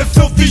is run the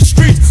filthy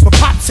streets. My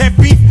pops had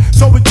beef,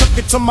 so we took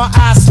it to my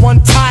ass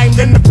one time.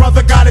 Then the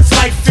brother got his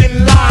life in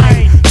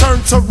line.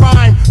 Turned to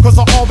rhyme,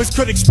 cause I always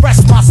could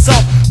express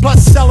myself.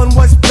 Plus selling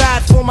was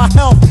bad for my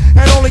health.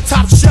 And only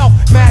top shelf,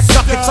 mad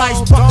duckets,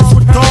 ice buckets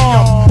with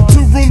gum.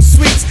 2-room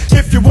suites,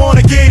 if you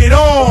wanna get it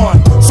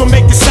on. So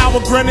make it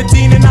sour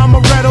grenadine and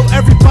amaretto.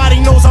 Everybody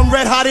knows I'm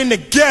red hot in the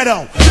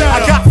ghetto.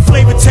 I got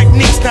flavor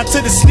techniques, now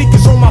to the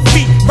sneakers on my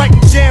feet.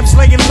 Writing jam Yams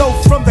laying low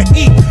from the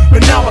heat, but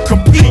now I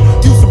compete.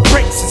 Using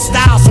breaks and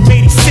styles from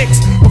 86.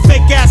 A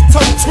fake ass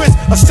tongue twist,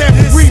 a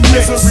sample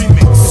remix.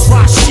 It's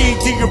Rasheed,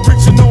 the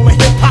original in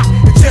hip hop.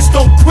 It just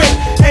don't quit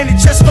and it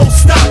just don't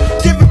stop.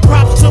 Giving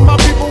props to my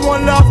people,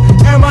 one love,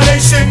 and my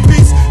nation.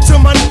 Peace to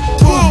my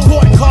who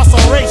caught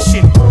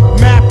incarceration.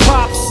 Mad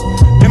props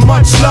and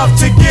much love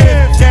to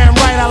give. Damn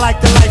right, I like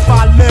the life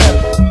I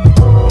live.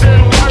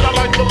 Damn right, I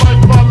like the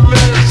life I live.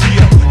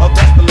 Yeah,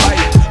 that's the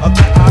life of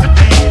the ID.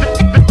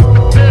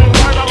 Damn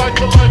right, I like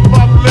the life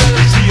I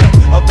live. Yeah,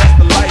 that's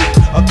the life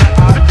of the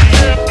ID.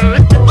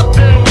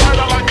 Damn right,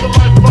 I like the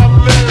life I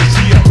live.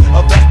 Yeah,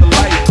 that's the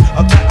life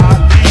of the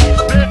ID.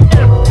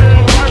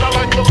 Damn right, I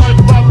like the life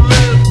I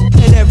live.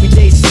 And every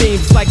day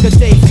seems like a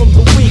day from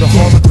the weekend. The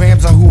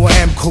holograms on who I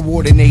am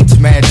coordinates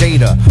mad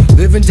data.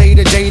 Living day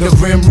to day, the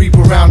grim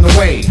reaper around the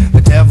way.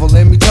 The devil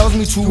in me tells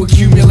me to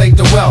accumulate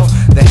the wealth.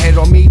 The head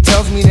on me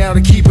tells me now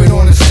to keep it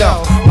on the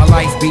stealth. My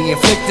life be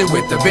inflicted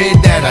with the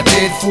bid that I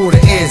did for the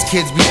ears.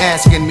 Kids be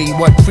asking me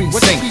what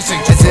precinct.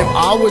 As if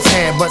I was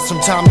had but some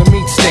time to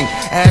meet stink.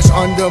 Ash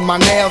under my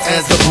nails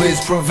as the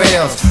blizz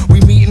prevails. We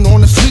meeting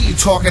on the street, you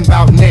talking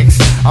about nicks.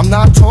 I'm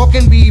not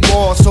talking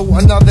b-ball, so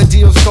another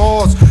deal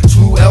stalls.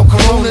 True El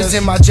Coronas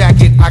in my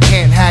jacket, I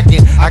can't hack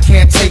it. I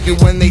can't take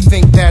it when they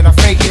think that I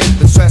fake it.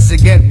 The stress to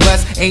get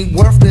blessed ain't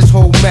worth this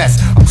whole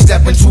mess. I'm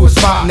stepping to a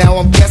spot, now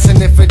I'm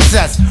guessing if it's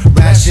S.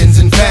 Rations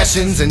and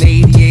fashions and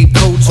 88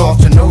 coats.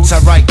 Off to notes, I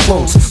write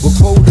quotes where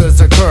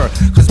quotas occur.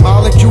 Cause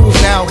molecules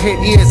now hit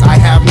ears, I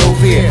have no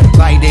fear.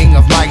 Lighting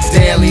of mics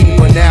daily,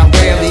 but now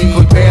rarely.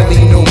 Could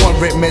barely no one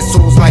rip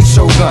missiles like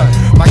Shogun.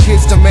 My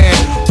kids demand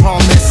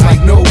promise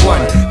like no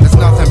one. Cause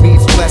nothing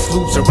beats blessed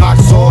loops and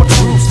rocks all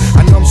truths.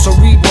 I numb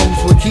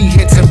cerebrums with key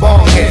hits and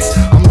bomb hits.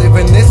 I'm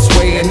living this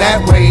way and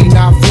that way,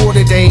 not for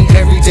today.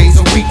 Every day's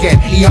a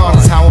weekend, Eon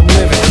is how I'm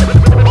living.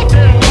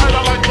 Damn right,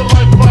 I like the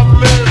life I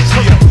live.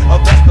 Yeah,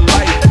 that's the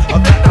life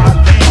of the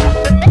ID.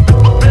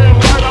 Damn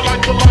right, I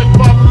like the life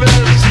I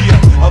live. Yeah,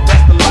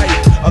 that's the life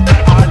of the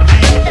ID.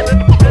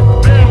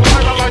 Damn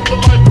right, I like the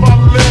life I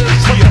live.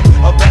 Yeah,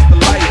 that's the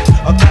life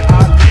of the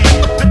ID.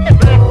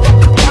 Damn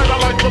right, I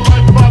like the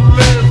life I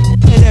live.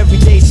 And every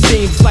day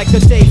seems like a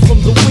day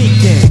from the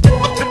weekend.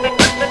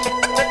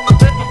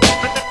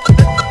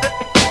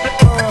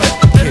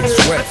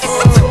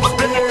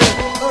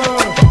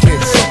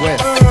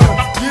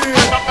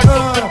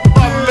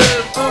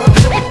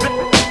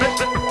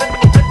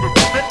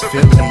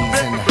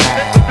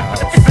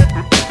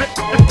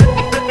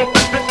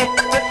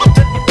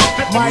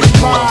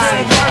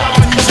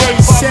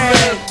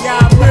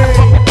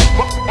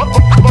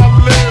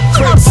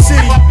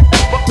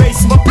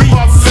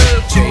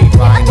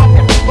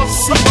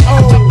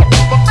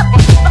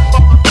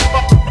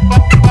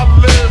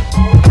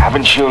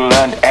 Haven't you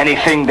learned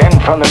anything then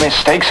from the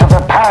mistakes of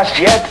the past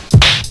yet?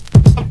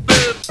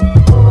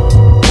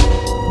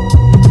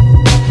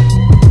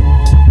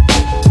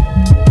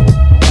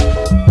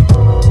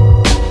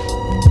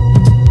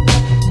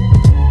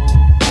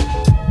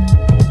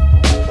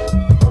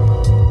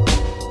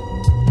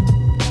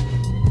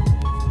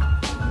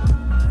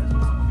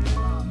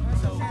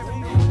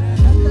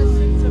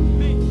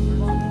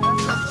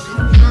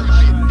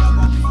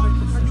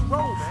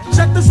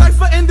 Check the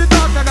cipher in the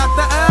dark, I got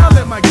the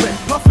L in my grip.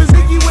 Puffin'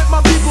 Ziggy with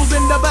my peoples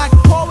in the back,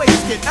 always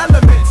get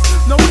elements.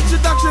 No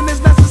introduction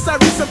is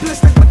necessary,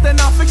 simplistic, but then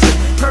I'll fix it.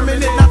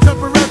 Permanent, not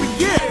temporary,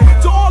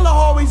 yeah. To all the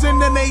hallways in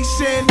the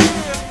nation,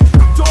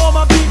 to all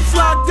my beats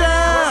locked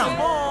down,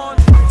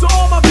 to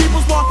all my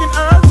peoples walking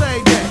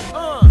early,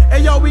 yeah.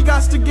 Hey yo, we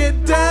got to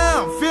get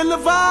down, feel the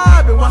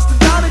vibe, and watch the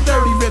down and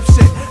dirty rip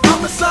shit.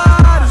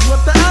 Homicide is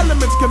what the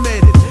elements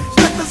committed.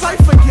 Check the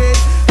cipher, kid,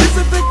 is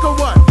it thick or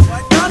what?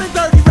 Down and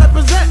dirty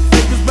represent,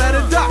 niggas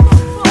better duck.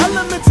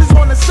 Elements is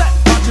on the set,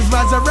 watch us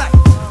resurrect.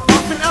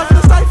 Puffin' out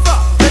the cipher,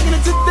 taking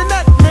it to the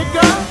net,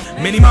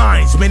 nigga. Many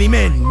minds, many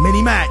men,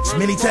 many max,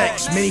 many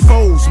texts, many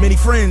foes, many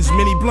friends,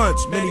 many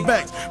blunts, many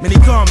backs, many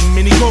come,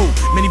 many go,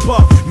 many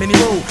puff, many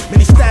roll,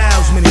 many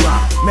styles, many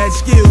rock, mad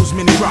skills,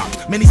 many rock,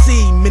 many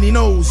see, many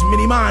knows,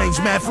 many minds,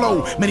 mad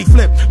flow, many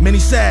flip, many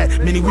sad,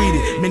 many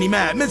weeded, many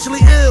mad, mentally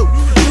ill,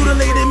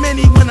 mutilated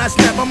many when I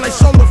snap, I'm like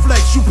solar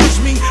flex, you push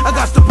me, I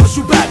got to push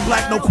you back,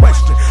 black, no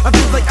question, I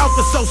feel like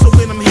Alka-Seltzer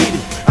when I'm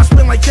heated, I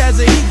spin like Chaz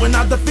of Heat when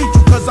I defeat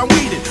you cause I'm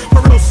weeded,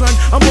 for real son,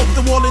 I'm off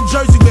the wall in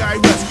Jersey where I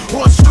rest,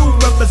 horseshoe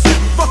represent,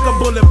 fuck a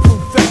bulletproof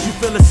vest, you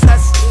feel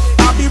assessed,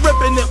 I be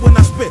ripping it when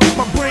I spit,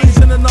 my brain's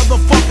in another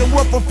fucking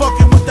world for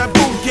fucking with that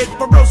boom kid,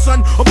 for real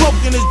son,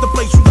 Hoboken is the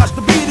place you got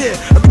to be there,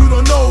 if you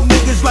don't know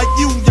niggas like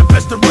you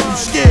best to run you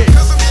scared.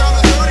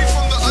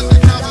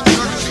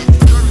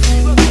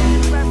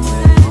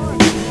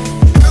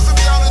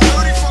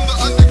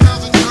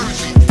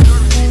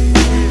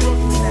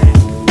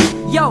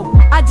 Yo,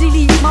 I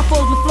delete my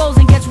foes with flows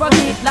and gets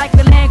rugged like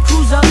the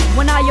Landcruiser.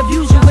 When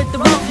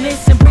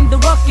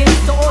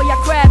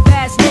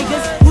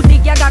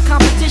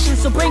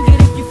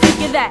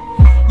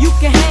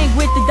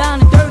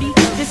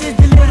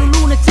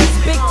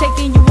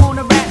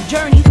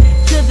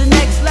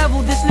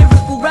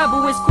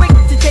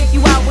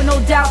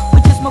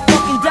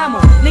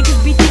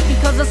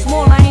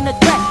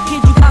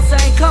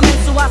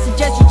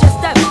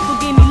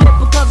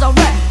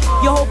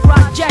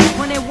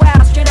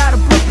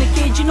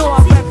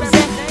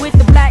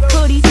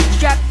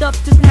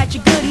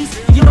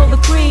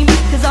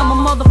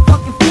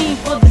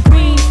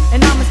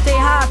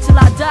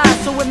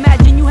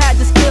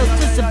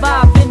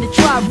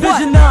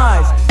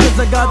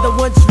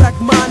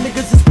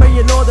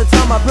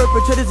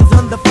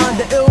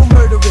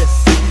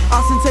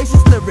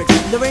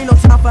lyrics. There ain't no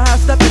time for half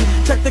stepping.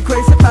 Check the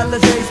crazy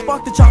Alizé,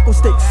 spark the chocolate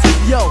sticks.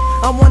 Yo,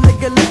 I'm one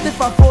nigga lifted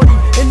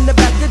 540 in the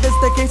back of the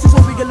staircases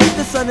where we can lift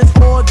the sun is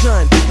all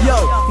done. Yo,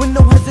 with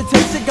no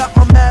hesitation, got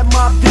my mad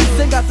mob beats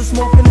and got the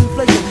smoking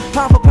inflation.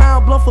 Pound for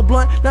pound, blunt for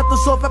blunt, not the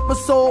soft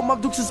episode. My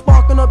dukes is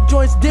sparking up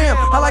joints. Damn,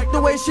 I like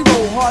the way she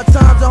roll. Hard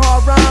times and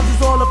hard rhymes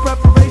is all a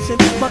preparation.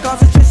 My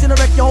concentration to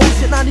wreck your whole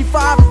shit.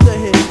 95 is the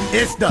hit.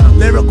 It's the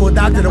lyrical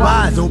doctor, the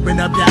wise. Open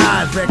up your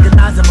eyes,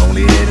 recognize I'm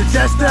only here to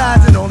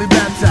chastise and only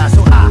baptize.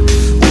 So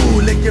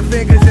lick your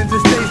fingers and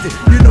just taste it.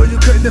 You know you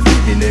couldn't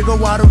defeat me, nigga,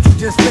 why don't you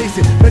just face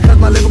it? Because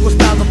my lyrical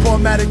style's a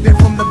formatic, then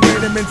from the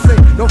brain I'm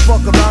insane. Don't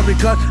fuck around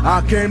because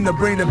I came to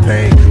bring the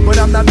pain. But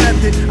I'm not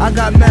method, I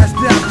got masked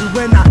down. So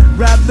when I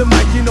grab the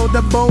mic, you know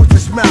the bones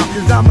just smile.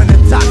 Cause I'm an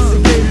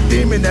intoxicated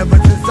demon ever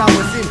since I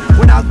was in.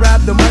 When I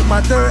grab the mic,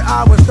 my third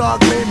eye will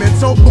start gleaming.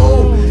 So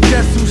boom,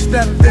 guess who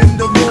stepped in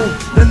the room?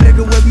 The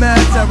nigga with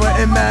mad terror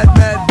and mad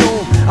doom.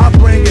 I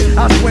bring it,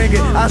 I swing it,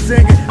 I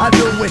sing it, I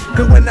do it.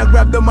 Cause when I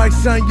grab the mic,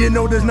 son, you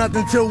know there's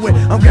nothing to it.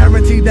 I'm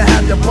guaranteed to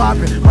have the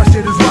poppin', my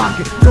shit is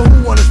rockin'. So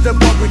who wanna step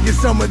up and get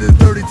some of this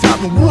dirty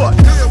topping? What?